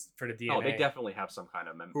 For the DNA. Oh, they definitely have some kind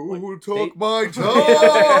of Who like, took they- my toe?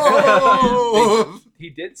 He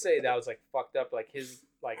did say that was like fucked up. Like his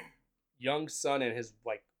like young son and his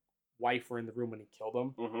like wife were in the room when he killed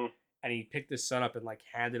him, mm-hmm, and he picked his son up and like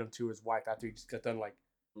handed him to his wife after he just got done like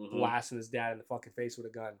mm-hmm. blasting his dad in the fucking face with a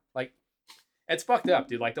gun. Like, it's fucked up,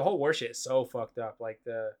 dude. Like the whole war shit is so fucked up. Like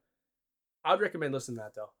I would recommend listening to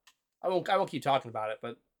that though. I won't keep talking about it,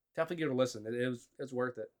 but definitely give it a listen. It's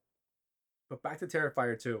worth it. But back to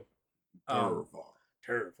Terrifier 2. Terrifier.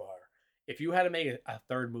 If you had to make a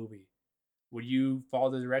third movie, would you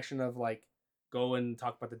follow the direction of like go and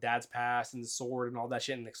talk about the dad's past and the sword and all that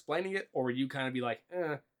shit and explaining it, or would you kind of be like,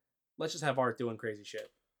 let's just have Art doing crazy shit?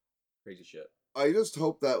 Crazy shit. I just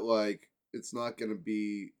hope that like it's not gonna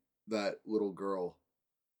be that little girl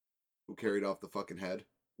who carried off the fucking head.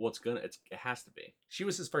 Well, it has to be. She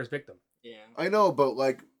was his first victim. Yeah. I know, but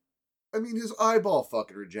like, I mean, his eyeball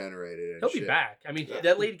fucking regenerated. And He'll shit. be back. I mean, Yeah.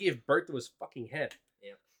 that lady gave birth to his fucking head.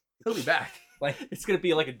 Yeah. He'll be back. Like, It's gonna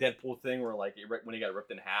be like a Deadpool thing where like when he got ripped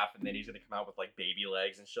in half, and then he's gonna come out with like baby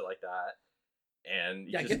legs and shit like that, and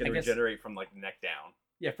he's Yeah, I just guess- gonna I guess- regenerate from like the neck down.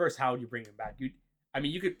 yeah. First, how would you bring him back?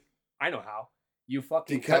 You could. I know how. You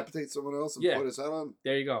fucking cut. Decapitate someone else and Yeah. put his head on.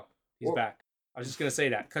 There you go. He's Or- back. I was just gonna say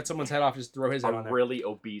that. Cut someone's head off. Just throw his head on A there. really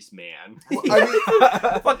obese man. Well,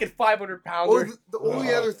 I mean, Fucking 500 or pounder. the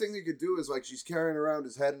only other thing you could do is like she's carrying around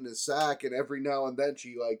his head in his sack, and every now and then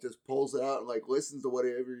she like just pulls it out and like listens to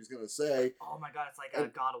whatever he's gonna say. Oh my god, it's like a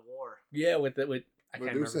God of War. Yeah, with I can't Medusa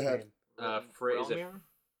remember his had- name. Is it? Romeo?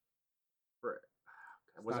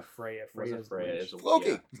 It's Was not it? Freya. Was Freya's it the Freya? witch. It's a- Floki.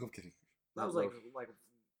 yeah. No, I'm kidding. That was Not like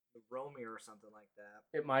Romeo or something like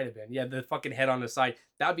that. It might have been. Yeah, the fucking head on the side.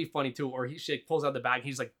 That'd be funny too. Or pulls out the bag.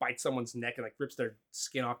 He's like bites someone's neck and like rips their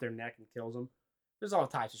skin off their neck and kills them. There's all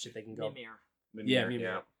types of shit they can go. Mimir. Yeah, Mimir,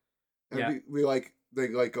 Mimir. And Yeah. we like they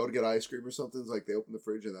like go to get ice cream or something. It's like they open the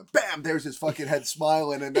fridge and then bam, there's his fucking head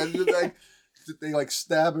smiling, and then they like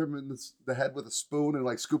stab him in the head with a spoon and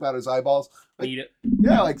like scoop out his eyeballs. Like, Eat it.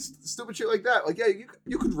 yeah, like stupid shit like that. Like yeah,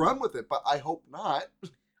 you could run with it, but I hope not.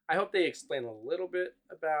 I hope they explain a little bit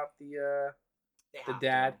about the They the have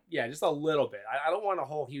dad. to. Yeah, just a little bit. I don't want a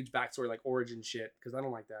whole huge backstory like origin shit because I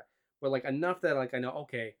don't like that. But like enough that like I know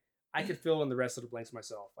okay, I could fill in the rest of the blanks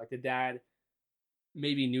myself. Like the dad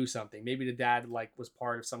maybe knew something. Maybe the dad like was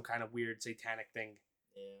part of some kind of weird satanic thing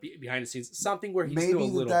Yeah. behind the scenes. Something where he knew a Maybe the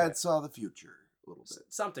little dad bit. saw the future a little bit.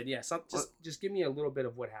 Something, yeah. Just give me a little bit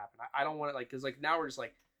of what happened. I don't want it like because like now we're just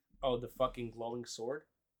like, oh, the fucking glowing sword.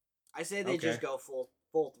 I say they Okay. just go full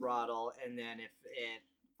throttle, and then if it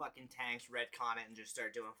fucking tanks, retcon it, and just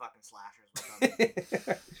start doing fucking slashers with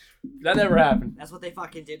them. That never happened That's what they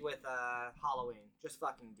fucking did with Halloween. Just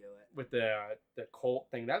fucking do it. with the Colt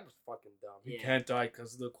thing. That was fucking dumb. He Yeah. can't die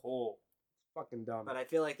because of the Colt. Fucking dumb. But I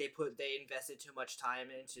feel like they invested too much time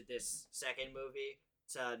into this second movie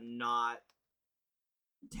to not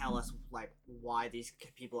tell us like why these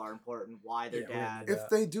people are important, why they're Yeah, dad. If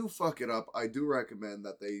they do fuck it up, I do recommend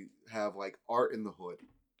that they have like art in the hood.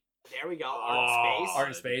 There we go. Art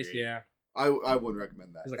in Space. Space, Agreed. yeah. I wouldn't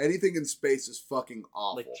recommend that. It's like- Anything in space is fucking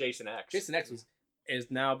awful. Like Jason X. Jason X is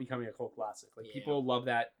now becoming a cult classic. Like Yeah. people love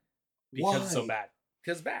that because it's so Why? bad.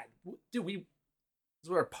 Because it's bad, dude. This is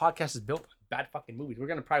what our podcast is built on. Bad fucking movies. We're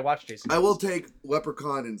gonna probably watch Jason. I X. will take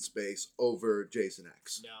Leprechaun in Space over Jason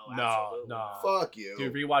X. No, No, absolutely no. not. Fuck you.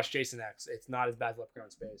 Dude, rewatch Jason X. It's not as bad as Leprechaun in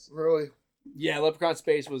Space. Really? Yeah, Leprechaun in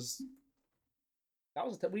Space was. That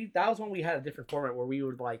was when we had a different format where we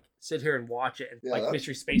would like sit here and watch it and Yeah, like that-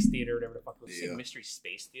 Mystery Space Theater or whatever the fuck it was. Yeah. Mystery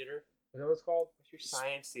Space Theater. Is that what it's called? Mystery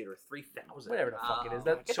Science Theater 3000. Whatever the fuck it is. Oh,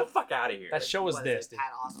 That Get show, the fuck out of here. that show was What this. is Dude. it?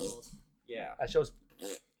 Pat Oswalt. Yeah. That show's.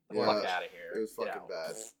 Get the Yeah. fuck out of here. It was Get fucking out.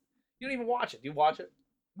 bad. You don't even watch it. Do you watch it?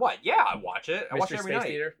 What? Yeah, I watch it. I watch it every Space night.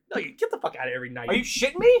 Theater. No, you get the fuck out of every night. Are you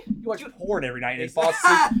shitting me? You watch porn every night and you fall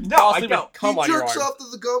asleep. No, fall I asleep don't. with cum He on your jerks arm. off to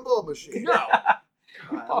the gumball machine. No.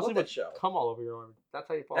 You I fall love asleep that with show. cum all over your arm. That's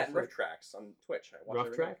how you fall That asleep. Riff Tracks on Twitch. I watch Rough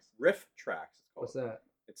it every night. Tracks? Riff Tracks. It's called. What's that?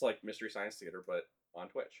 It's like Mystery Science Theater, but on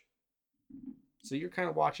Twitch. So you're kind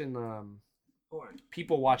of watching Porn.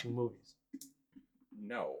 people watching movies.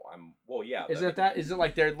 No, I'm. Well, yeah. Isn't it that? Is it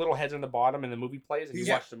like their little heads on the bottom and the movie plays and you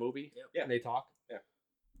Yeah. watch the movie Yep. Yeah. and they talk? Yeah.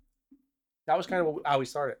 That was kind of how we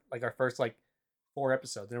started. Like our first like 4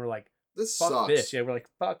 episodes. And we're like, This fuck sucks. this. Yeah, we're like,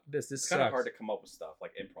 fuck this. This It's kind of sucks. hard to come up with stuff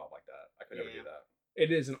like improv like that. I could never do Yeah. that.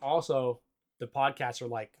 It is. And also, the podcasts are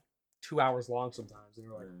like 2 hours long sometimes. And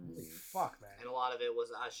we're like, holy fuck, man. And a lot of it was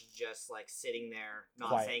us just like sitting there, not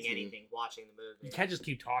Quiet. saying anything, watching the movie. You can't just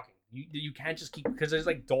keep talking. You can't just keep, because there's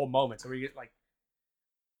like dull moments where you get like,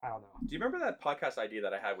 I don't know. Do you remember that podcast idea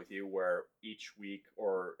that I had with you, where each week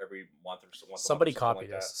or every month or so, once a Somebody month or something copied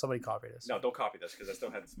like us. Somebody copied us. that? No, don't copy this because I still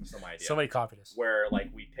had some idea. Somebody copied us. Where like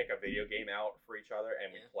we pick a video game out for each other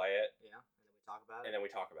and we Yeah. play it Yeah, and then we talk about it. and then we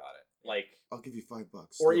talk about it, like, I'll give you $5. or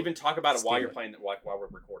Still. even talk about it while Steal you're it. playing, like while we're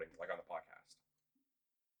recording, like on the podcast.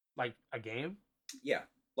 Like a game? Yeah,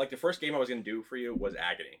 like the first game I was gonna do for you was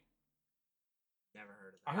Agony. Never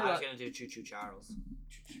heard of I that. heard I was that- gonna do Choo Choo Charles.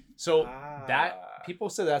 So Ah. that, people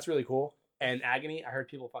said that's really cool. And Agony, I heard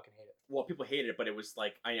people fucking hate it. Well, people hated it, but it was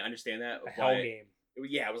like I understand that. A but hell game.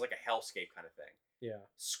 Yeah, it was like a hellscape kind of thing. Yeah.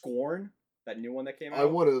 Scorn, that new one that came out. I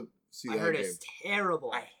want to see I that heard game. it's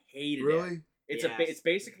terrible. I hated it. Really? It's Yes. it's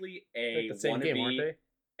basically a Like the same game, aren't wannabe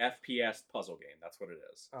they? FPS puzzle game. That's what it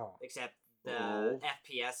is. Oh. Except the Oh.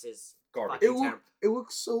 FPS is Garbage. It, fucking look, terrible. it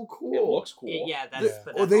looks so cool. It looks cool. Yeah, that's. Yeah.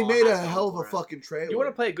 But Oh, that's they all made it a has hell of going a for it. fucking trailer. You want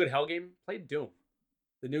to play a good hell game? Play Doom.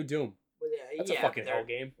 The new Doom. Well, yeah, That's yeah, a fucking they're hell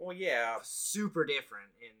game. Well, yeah. Super different.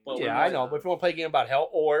 Well, Yeah, I know. But if you want to play a game about hell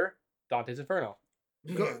or Dante's Inferno.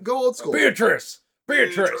 Go old school. Beatrice!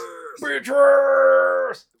 Beatrice!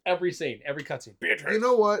 Every scene, every cutscene. Beatrice! You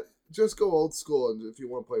know what? Just go old school, and if you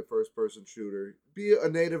want to play first person shooter, be a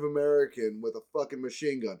Native American with a fucking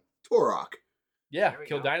machine gun. Turok. Yeah, There we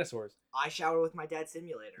kill go. dinosaurs. I shower with my dad's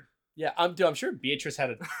simulator. Yeah, I'm sure Beatrice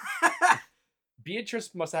had a.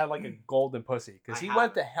 Beatrice must have had like a golden pussy because I he have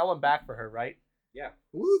went it. to hell and back for her, right?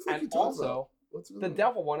 Who the fuck And you talking also, about? What's the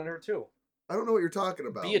devil wanted her too. I don't know what you're talking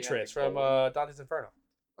about. Beatrice Yeah, from golden. Dante's Inferno.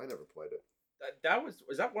 I never played it. That was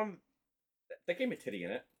that one? That game had titty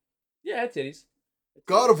in it. Yeah, titties.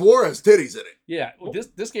 God of War has titties in it. Yeah,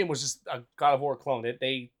 this game was just a God of War clone.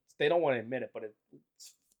 They don't want to admit it, but it's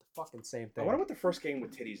the fucking same I thing. wonder what the first game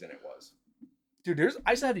with titties in it was. Dude,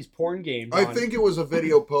 I used to have these porn games. I on- think it was a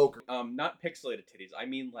video poker. Not pixelated titties. I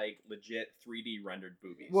mean like legit 3D rendered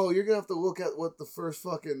boobies. Well, you're gonna have to look at what the first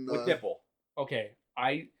fucking. with nipple. Okay,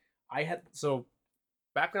 I had so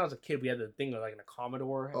back when I was a kid, we had the thing like in a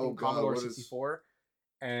Commodore, I Oh, think God, Commodore what is- 64.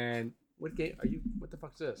 And what game are you? What the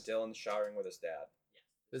fuck's this? Dylan showering with his dad.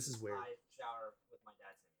 This is weird. I shower with my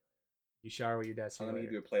dad's simulator. You shower with your dad's I'm gonna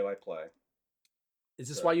simulator. do a play-by-play. Is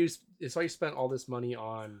this so- why you? Is why you spent all this money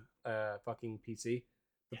on fucking PC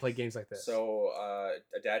to play Yes. games like this? So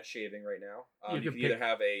a dad's shaving right now. You You can can either pick-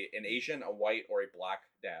 have an Asian, a white, or a black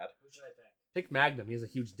dad. Who should I pick? pick Magnum. He has a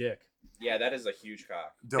huge dick. Yeah, that is a huge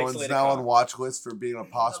cock. Dylan's Pixelated now cock. on watch list for being a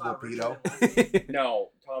possible About pedo. Richard and-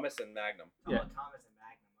 No, Thomas and Magnum. Oh, Yeah. Thomas and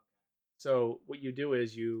Magnum. So what you do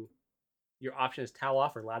is your option is towel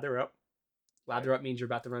off or lather up. Lather up means you're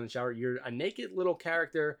about to run in the shower. You're a naked little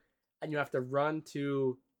character, and you have to run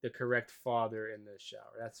to the correct father in the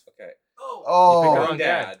shower. That's Okay. Oh. You Oh, pick Wrong wrong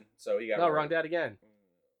dad. dad. So you got no wrong dad again.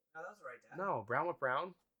 No, that was the right dad. No, brown with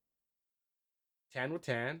brown. Tan with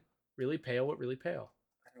tan. Really pale with really pale.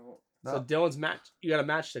 I don't. So Dylan's match. You got to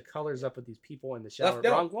match the colors up with these people in the shower.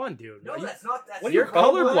 no. Wrong one, dude. No, You- that's not. That's What are You're you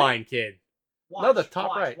colorblind? colorblind, kid. Watch, No, the top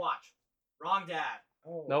watch, right. Watch. Wrong dad.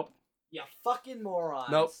 Oh. Nope. You fucking morons.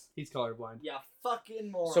 Nope. He's colorblind. You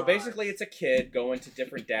fucking morons. So basically, it's a kid going to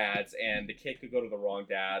different dads, and the kid could go to the wrong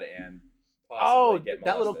dad and Oh, possibly get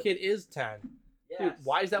that little molested. kid is 10. Yes. Dude,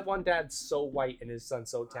 why is that one dad so white and his son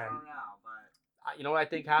so 10? I don't know, but You know what I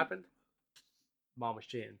think happened? Mom was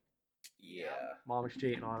cheating. Yeah, Mom was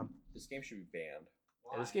cheating on him. this game should be banned.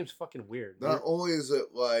 why? Yeah, this game's fucking weird. Not only is it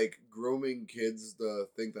like grooming kids to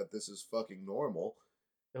think that this is fucking normal.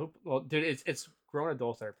 Well, dude, it's grown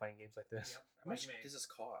adults that are playing games like this. Yep. How much Like me. does this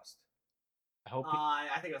cost? I hope. I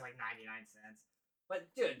think it was like 99 cents. But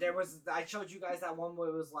dude, I showed you guys that one where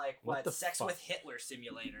it was like What the Sex fuck? with Hitler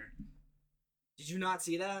simulator. Did you not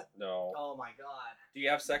see that? No. Oh my god. Do you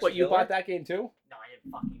have sex? What, with you Hitler? bought that game too? No, I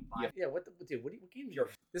didn't fucking buy it. Yeah. What game?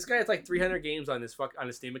 This guy has like 300 games on his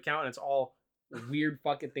Steam account, and it's all weird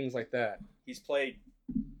fucking things like that. He's played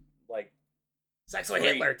like Sex with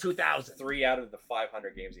Three. Hitler 2000. 3 out of the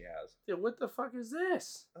 500 games he has. Dude, what the fuck is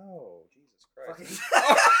this? Oh, Jesus Christ!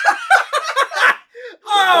 Fucking-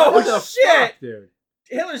 Oh What the shit! fuck, dude?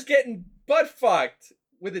 Hitler's getting butt fucked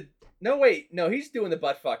with a. No wait, no, he's doing the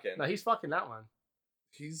butt fucking. No, he's fucking that one.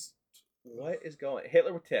 He's What is going?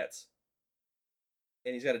 Hitler with tits,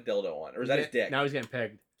 and he's got a dildo on, or is that his dick? Now he's getting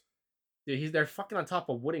pegged. Dude, they're fucking on top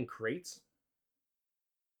of wooden crates.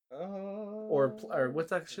 Or what's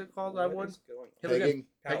that shit called? That What one? is going on? Hitler pegging.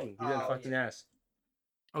 Pegging. He's getting Oh, fucking yeah. ass.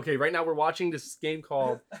 Okay, right now we're watching this game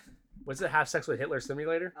called what's it? Have Sex with Hitler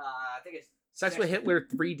Simulator? I think it's Sex with Hitler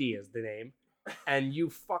 3D is the name, and you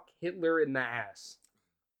fuck Hitler in the ass.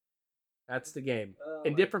 That's the game.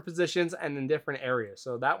 In different positions and in different areas.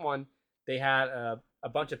 So that one, they had a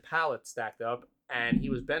bunch of pallets stacked up, and he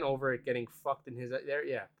was bent over it, getting fucked in his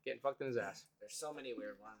getting fucked in his ass. There's so many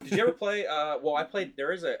weird ones. Did you ever play? Well, I played.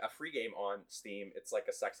 There is a free game on Steam. It's like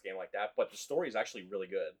a sex game like that, but the story is actually really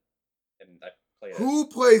good, and I played it. Who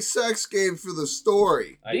plays sex games for the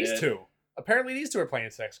story? I These did. two. Apparently, these two are playing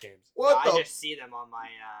sex games. What I the? just see them on my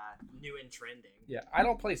new and trending. Yeah, I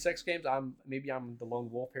don't play sex games. I'm the lone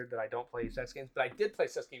wolf here that I don't play sex games, but I did play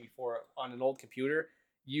sex game before on an old computer.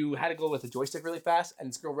 You had to go with the joystick really fast, and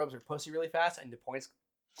this girl rubs her pussy really fast, and the points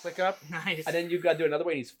click up, Nice. and then you got to do another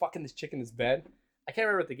way, and he's fucking this chick in his bed. I can't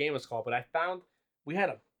remember what the game was called, but I found we had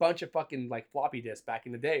a bunch of fucking like floppy disks back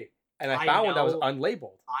in the day, and I I found one that was know.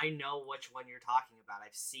 unlabeled. I know which one you're talking about.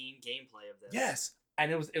 I've seen gameplay of this. Yes,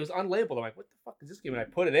 and it was unlabeled. I'm like, what the fuck is this game? And I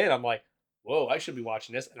put it in. I'm like, whoa, I should be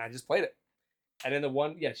watching this, and I just played it. And then the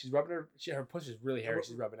one, yeah, she's rubbing her pussy's really hairy.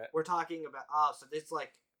 She's rubbing it. We're talking about so this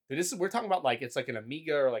like Dude, we're talking about like it's like an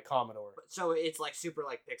Amiga or like Commodore. so it's like super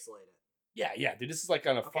like pixelated. Yeah, dude, this is like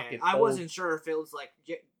on a Okay, fucking. I old- wasn't sure if it was like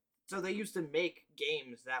so they used to make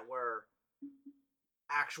games that were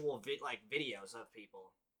actual videos of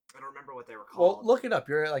people. I don't remember what they were Well, called. look it up.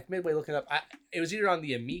 You're like midway looking up. It was either on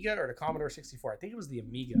the Amiga or the Commodore 64. I think it was the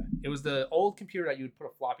Amiga. It was the old computer that you would put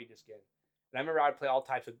a floppy disk in. And I remember I would play all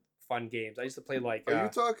types of fun games. I used to play like. Are you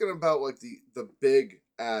talking about like the big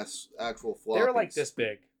ass actual floppies? They were like this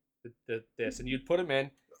big, this, and you'd put them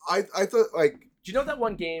in. I thought like Do you know that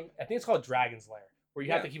one game? I think it's called Dragon's Lair, where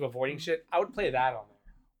you have Yeah. to keep avoiding shit. I would play that on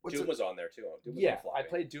there. what's Doom it, was on there too. Doom was Yeah, on floppy. I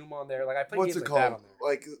played Doom on there. Like I played what's games it like that called? on there.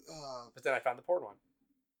 Like But then I found the porn one.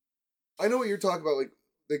 I know what you're talking about. Like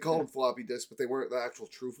they call them floppy disks, but they weren't the actual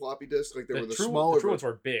true floppy disks. Like they were the smaller. The true ones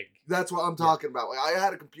version. were big. That's what I'm talking about. Like I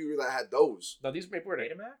had a computer that had those. No, these maybe were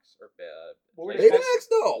Betamax or What were Laserdisc? they called? Betamax,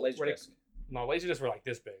 no. Laserdisc. Were they- No, Laserdiscs were like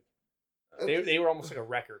this big. Uh, They were almost like a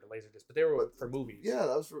record, a Laserdisc, but they were But- for movies. Yeah,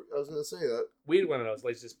 that was for. I was gonna say that. We had one of those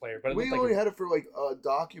Laserdisc player, but it We looked like only had it for like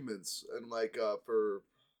documents and like for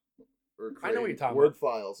I know what you're creating talking Word about.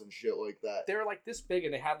 files and shit like that. they were like this big,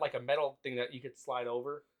 and they had like a metal thing that you could slide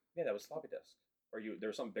over. Yeah, that was floppy disk. Or there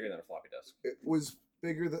was something bigger than a floppy disk. It was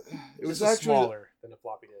bigger than. It was This is actually smaller than a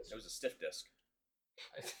floppy disk. It was a stiff disk.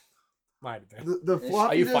 Might have been. the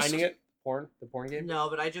floppy. Are you disk- finding it? The porn game? No,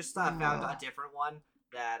 but I just found a different one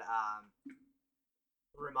that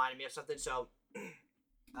reminded me of something. So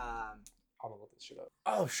I'm gonna look this shit up.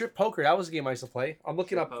 Oh, Strip Poker. That was a game I used to play. I'm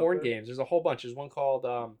looking Strip up porn Poker? games. There's a whole bunch. There's one called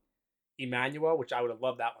Emmanuel, which I would have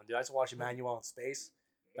loved that one, dude. I used to watch Emmanuel in space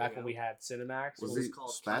back when we had Cinemax. Was It was he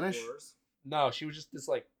called Spanish? Cut Wars. No, she was just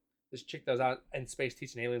this chick that was out in space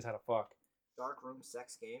teaching aliens how to fuck. Dark Room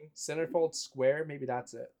Sex Game. Centerfold Square, maybe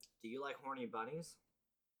that's it. Do you like horny bunnies?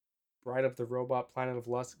 Bride of the Robot, Planet of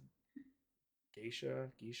Lust, Geisha.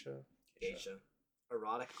 Geisha.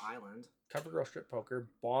 Erotic Island. CoverGirl Strip Poker,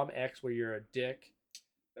 Bomb X, where you're a dick.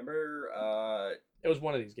 Remember It was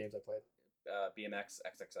one of these games I played. BMX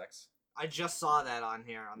XXX? I just saw that on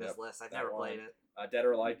here on this Yep, list. I've that never one. played it. Dead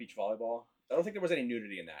or Alive Beach Volleyball? I don't think there was any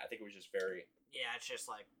nudity in that. I think it was just very... Yeah, it's just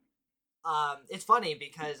like, it's funny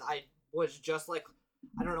because I was just like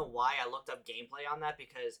I don't know why I looked up gameplay on that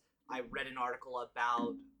because I read an article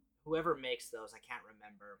about whoever makes those. I can't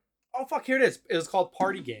remember. Oh fuck! Here it is. It was called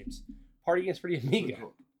Party Games. Party Games for the Amiga.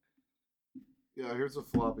 Yeah, here's the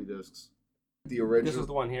floppy disks. The original. This was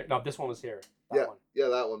the one here. No, this one was here. That Yeah, one. yeah,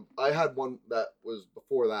 that one. I had one that was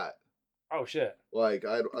before that. Oh shit! Like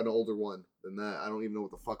I had an older one than that. I don't even know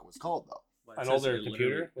what the fuck it was called though. An older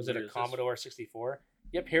computer? Was it a Commodore 64?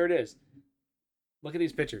 Yep, here it is. Look at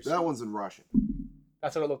these pictures. That one's in Russian.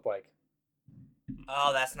 That's what it looked like.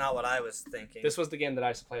 Oh, that's not what I was thinking. This was the game that I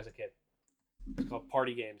used to play as a kid. It's called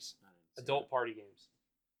Party Games. Adult Party Games.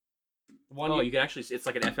 The one you can actually see it's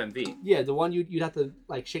like an FMV. Yeah, the one you'd have to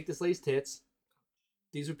like shake this lady's tits.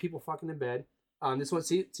 These are people fucking in bed. This one,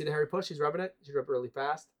 see the hairy push? She's rubbing it. She's rubbing really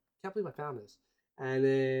fast. Can't believe I found this. And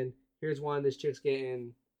then here's one. This chick's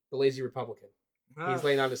getting the lazy Republican. He's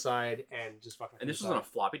laying on the side and just fucking. And this was on a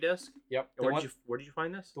floppy disk. Yep. And where did you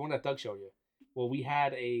find this? The one that Doug showed you. Well, we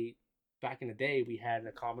had back in the day, we had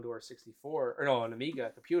a Commodore 64, or no, an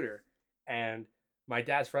Amiga computer, and my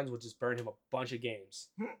dad's friends would just burn him a bunch of games,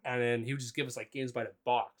 and then he would just give us like games by the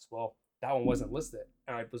box. Well, that one wasn't listed,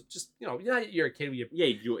 and I was just, you're a kid,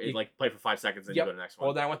 You like play for 5 seconds and you go to the next one.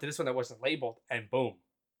 Well, then I went to this one that wasn't labeled, and boom,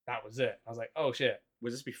 that was it. I was like, oh shit.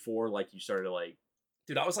 Was this before like you started to like?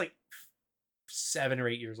 Dude, I was like 7 or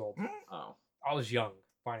 8 years old. Oh, I was young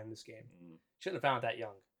finding this game. Shouldn't have found it that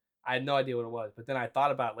young. I had no idea what it was, but then I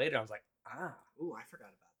thought about it later. I was like, Ooh, I forgot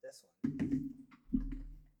about this one.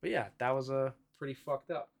 But yeah, that was pretty fucked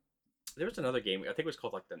up. there was another game. I think it was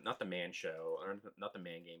called like not the Man Show, or not the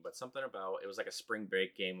Man Game, but something about it was like a spring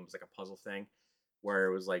break game. It was like a puzzle thing, where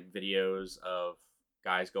it was like videos of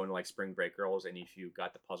guys going to like spring break girls, and if you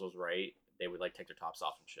got the puzzles right, they would like take their tops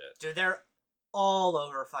off and shit. Dude, they're all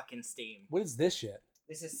over fucking Steam. What is this shit?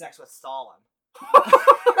 This is Sex with Stalin.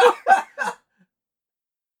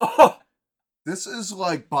 Oh, This is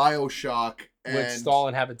like Bioshock and With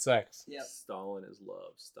Stalin having sex. Yep. Stalin is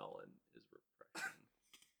love. Stalin is repression.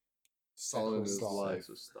 Stalin is life. Sex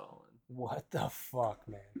with Stalin. What the fuck,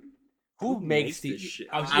 man? Who makes this these? shit?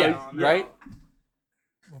 I was, I yeah, don't know. right.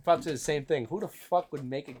 We're about to do the same thing. Who the fuck would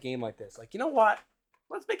make a game like this? Like, you know what?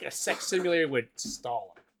 Let's make a sex simulator with Stalin.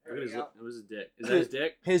 There Look we at go. it was his dick. Is that his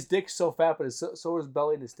dick? His dick's so fat, but so is his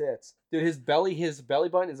belly and his tits. Dude, his belly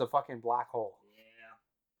button is a fucking black hole.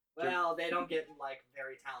 Yeah. Well, they don't get like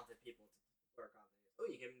very talented people to work on these. Oh,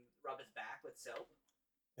 you can rub his back with soap.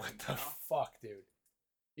 What You the know? fuck, dude?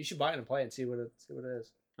 You should buy it and play it and see what it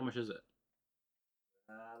is. How much is it?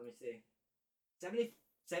 Let me see.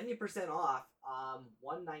 70% off.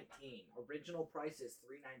 $119. Original price is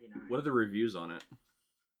 $3.99. What are the reviews on it?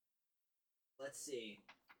 Let's see.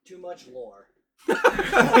 Too much lore.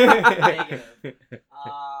 Negative.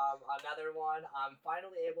 Another one. I'm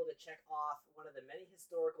finally able to check off one of the many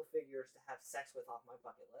historical figures to have sex with off my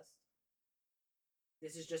bucket list.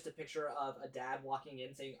 This is just a picture of a dad walking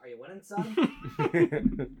in saying, "Are you winning, son?"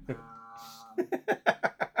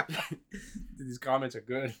 These comments are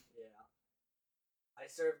good. Yeah. I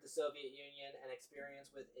served the Soviet Union and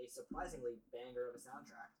experienced with a surprisingly banger of a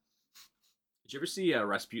soundtrack. Did you ever see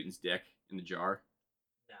Rasputin's dick in the jar?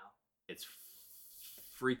 No. It's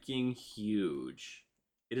freaking huge.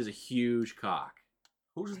 It is a huge cock.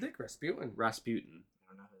 Who's Dick Rasputin? Rasputin.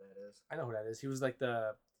 I don't know who that is. I know who that is. He was like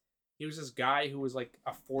he was this guy who was like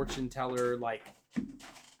a fortune teller, like.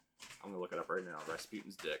 I'm gonna look it up right now.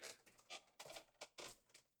 Rasputin's dick.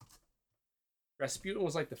 Rasputin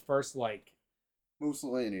was like the first like.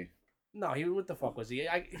 Mussolini. No, what the fuck was he?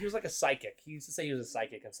 He was like a psychic. He used to say he was a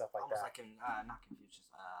psychic and stuff like Almost that. like not Confucius.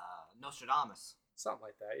 Nostradamus. Something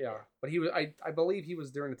like that, yeah. But he was, I believe he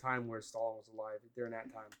was during the time where Stalin was alive. During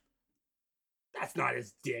that time. That's not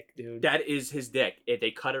his dick, dude. That is his dick.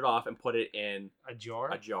 They cut it off and put it in A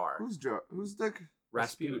jar? a jar. Who's Dick?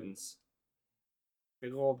 Rasputin's.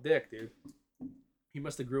 Big old dick, dude. He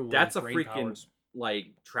must have grew. That's a brain freaking powers. like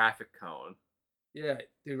traffic cone. Yeah,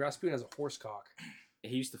 dude. Rasputin has a horse cock.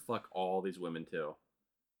 He used to fuck all these women too.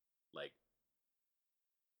 Like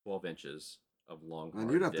 12 inches of long.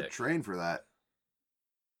 And you'd have dick. to train for that.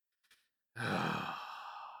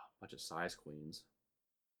 Bunch of size queens.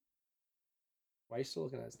 Why are you still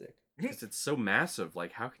looking at his dick? Because it's so massive.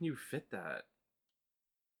 Like, how can you fit that?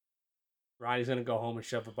 Ronnie's gonna go home and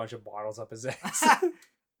shove a bunch of bottles up his ass.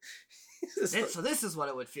 So this is what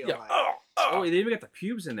it would feel Yeah. like. Oh, they even got the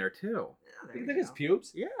pubes in there too. Yeah, there You you think it's go.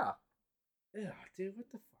 pubes? Yeah. Yeah, dude. What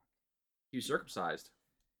the fuck? He was circumcised.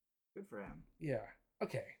 Good for him. Yeah.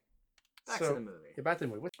 Okay. Back So- to the movie. Get back to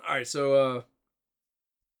the movie. All right, so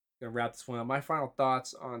gonna wrap this one up. My final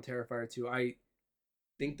thoughts on Terrifier 2. I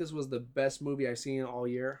think this was the best movie I've seen all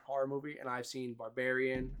year, horror movie, and I've seen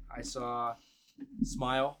Barbarian. I saw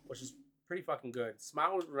Smile, which is pretty fucking good.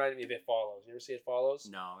 Smile reminded me of It Follows. You ever see It Follows?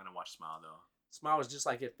 No, I'm gonna watch Smile though. Smile was just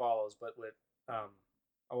like It Follows, but with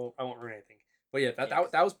I won't ruin anything. But yeah, Yeah.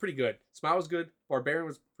 that was pretty good. Smile was good. Barbarian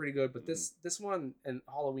was pretty good, but this one and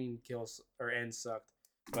Halloween Kills or Ends sucked.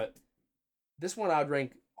 But this one I'd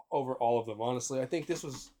rank over all of them. Honestly, I think this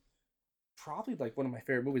was probably like one of my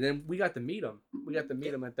favorite movies. Then we got to meet him. We got to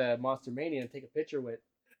meet him at the Monster Mania and take a picture with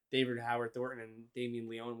David Howard Thornton and Damien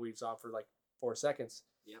Leone. We saw for like 4 seconds.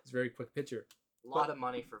 Yep. It's a very quick picture. A lot of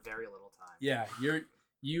money for very little time. Yeah,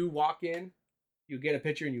 you walk in, you get a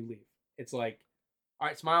picture, and you leave. It's like, all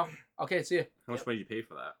right, Smile. Okay, see you. How much money did you pay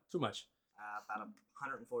for that? Too much. About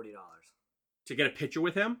 $140. To get a picture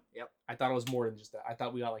with him? I thought it was more than just that. I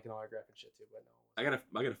thought we got like an autograph and shit too, but no. I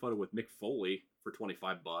got a photo with Mick Foley for $25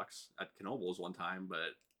 at Knoebels one time,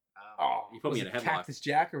 but Oh, you put was me in a it headlock. Cactus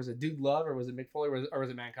Jack, or was it Dude Love, or was it Mick Foley, or was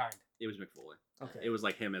it Mankind? it was Mick Foley. Okay, It was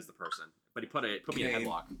like him as the person, but he put me in a Kane.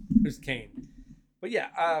 headlock. it was Kane. But yeah,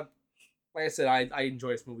 like I said, I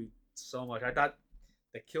enjoyed this movie so much. I thought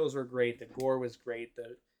the kills were great, the gore was great,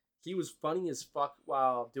 he was funny as fuck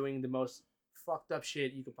while doing the most fucked up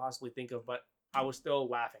shit you could possibly think of, but I was still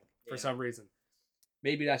laughing for some reason.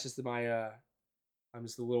 Maybe that's just I'm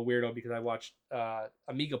just a little weirdo because I watched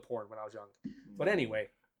Amiga porn when I was young. But anyway,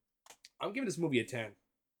 I'm giving this movie a 10.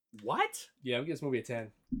 What? Yeah, I'm giving this movie a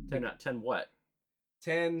 10. 10 what?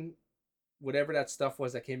 10, whatever that stuff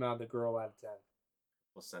was that came out of the girl out of 10.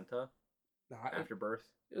 Placenta? Nah, Afterbirth?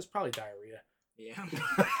 it was probably diarrhea.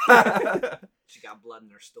 Yeah. She got blood in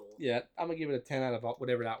her stool. Yeah, I'm gonna give it a 10 out of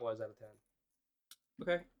whatever that was out of 10.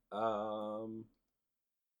 Okay.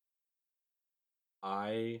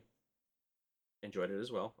 I enjoyed it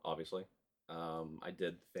as well, obviously. I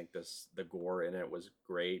did think the gore in it was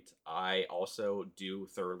great. I also do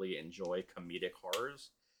thoroughly enjoy comedic horrors.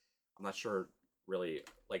 I'm not sure really,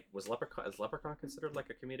 like, is Leprechaun considered like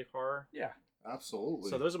a comedic horror? Yeah. Absolutely.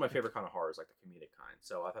 So those are my favorite kind of horrors, like the comedic kind.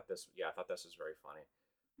 So I thought this was very funny.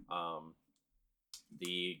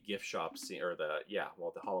 The gift shop scene, or the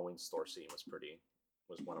Halloween store scene was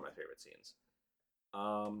one of my favorite scenes.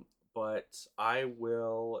 But I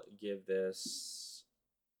will give this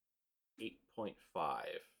 8.5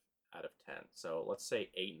 out of 10. So let's say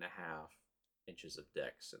 8.5 inches of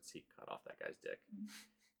dick, since he cut off that guy's dick.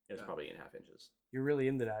 It was probably 8.5 inches. You're really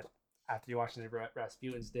into that after you watching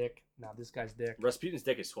Rasputin's dick. Now this guy's dick. Rasputin's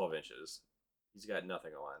dick is 12 inches. He's got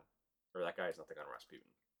nothing on, or that guy has nothing on Rasputin.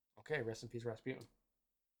 Okay, rest in peace, Rasputin.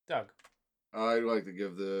 Doug. I'd like to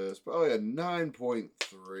give this probably a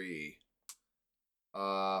 9.3.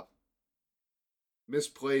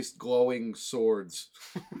 Misplaced glowing swords.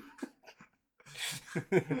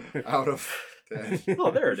 Out of 10. Oh,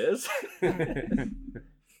 there it is.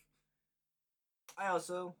 I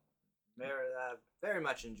also very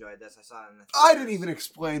much enjoyed this. I saw it in the I theaters. didn't even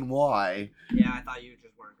explain why. Yeah, I thought you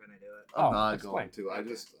just weren't going to do it. I'm Oh, not explain. going to. I Okay.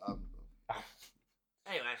 just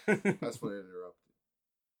Anyway, that's when I interrupted.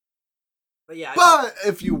 but yeah. But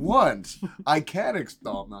if you want, I can.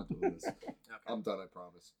 No, I'm not doing this. Okay. I'm done. I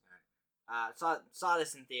promise. Saw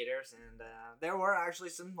this in theaters, and there were actually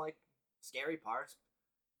some like scary parts,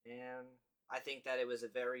 and I think that it was a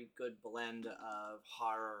very good blend of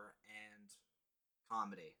horror and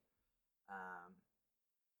comedy.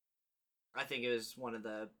 I think it was one of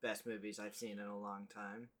the best movies I've seen in a long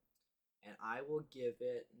time, and I will give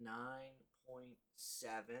it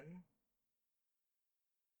 9.7.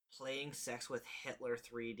 Playing sex with Hitler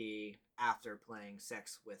 3D after playing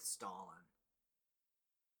sex with Stalin.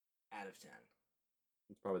 Out of 10.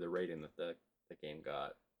 It's probably the rating that the game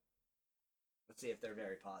got. Let's see if they're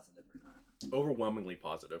very positive or not. Overwhelmingly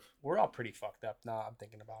positive. We're all pretty fucked up now. I'm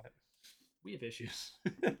thinking about it. We have issues.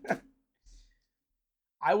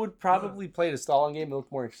 I would probably play the Stalin game. It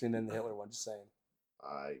looked more interesting than the Hitler one. Just saying.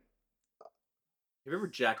 Have you ever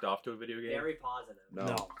jacked off to a video game? Very positive.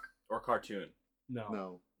 No. Or cartoon? No.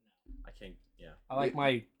 No. I can't. Yeah. I like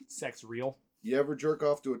my sex real. You ever jerk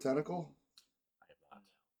off to a tentacle? I have not.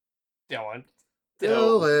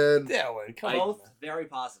 Dylan. Dylan. Come Both on. very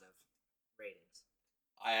positive ratings.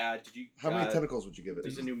 Did you? How many tentacles would you give it?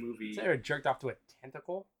 There's a new movie. Has ever jerked off to a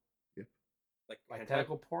tentacle? Like Like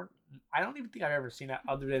tentacle porn? I don't even think I've ever seen that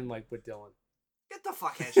other than like with Dylan. Get the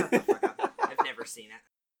fuck out. Shut the fuck up. I've never seen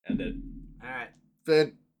it. And it. Alright.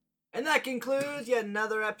 Finn. And that concludes yet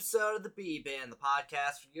another episode of the B-Bin, the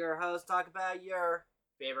podcast where your hosts talk about your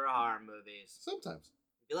favorite horror movies. Sometimes.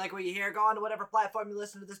 If you like what you hear, go on to whatever platform you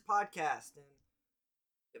listen to this podcast and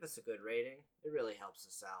give us a good rating. It really helps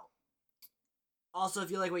us out. Also,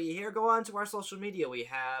 if you like what you hear, go on to our social media. We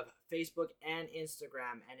have Facebook and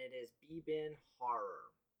Instagram, and it is B-Bin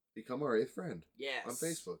Horror. Become our 8th friend Yes. on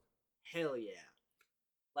Facebook. Hell yeah.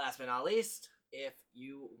 Last but not least, if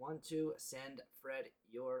you want to send Fred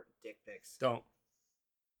your dick pics, Don't.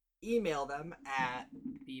 email them at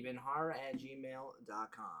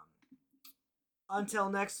beebenhorror@gmail.com. Until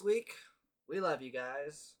next week, we love you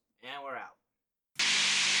guys, and we're out.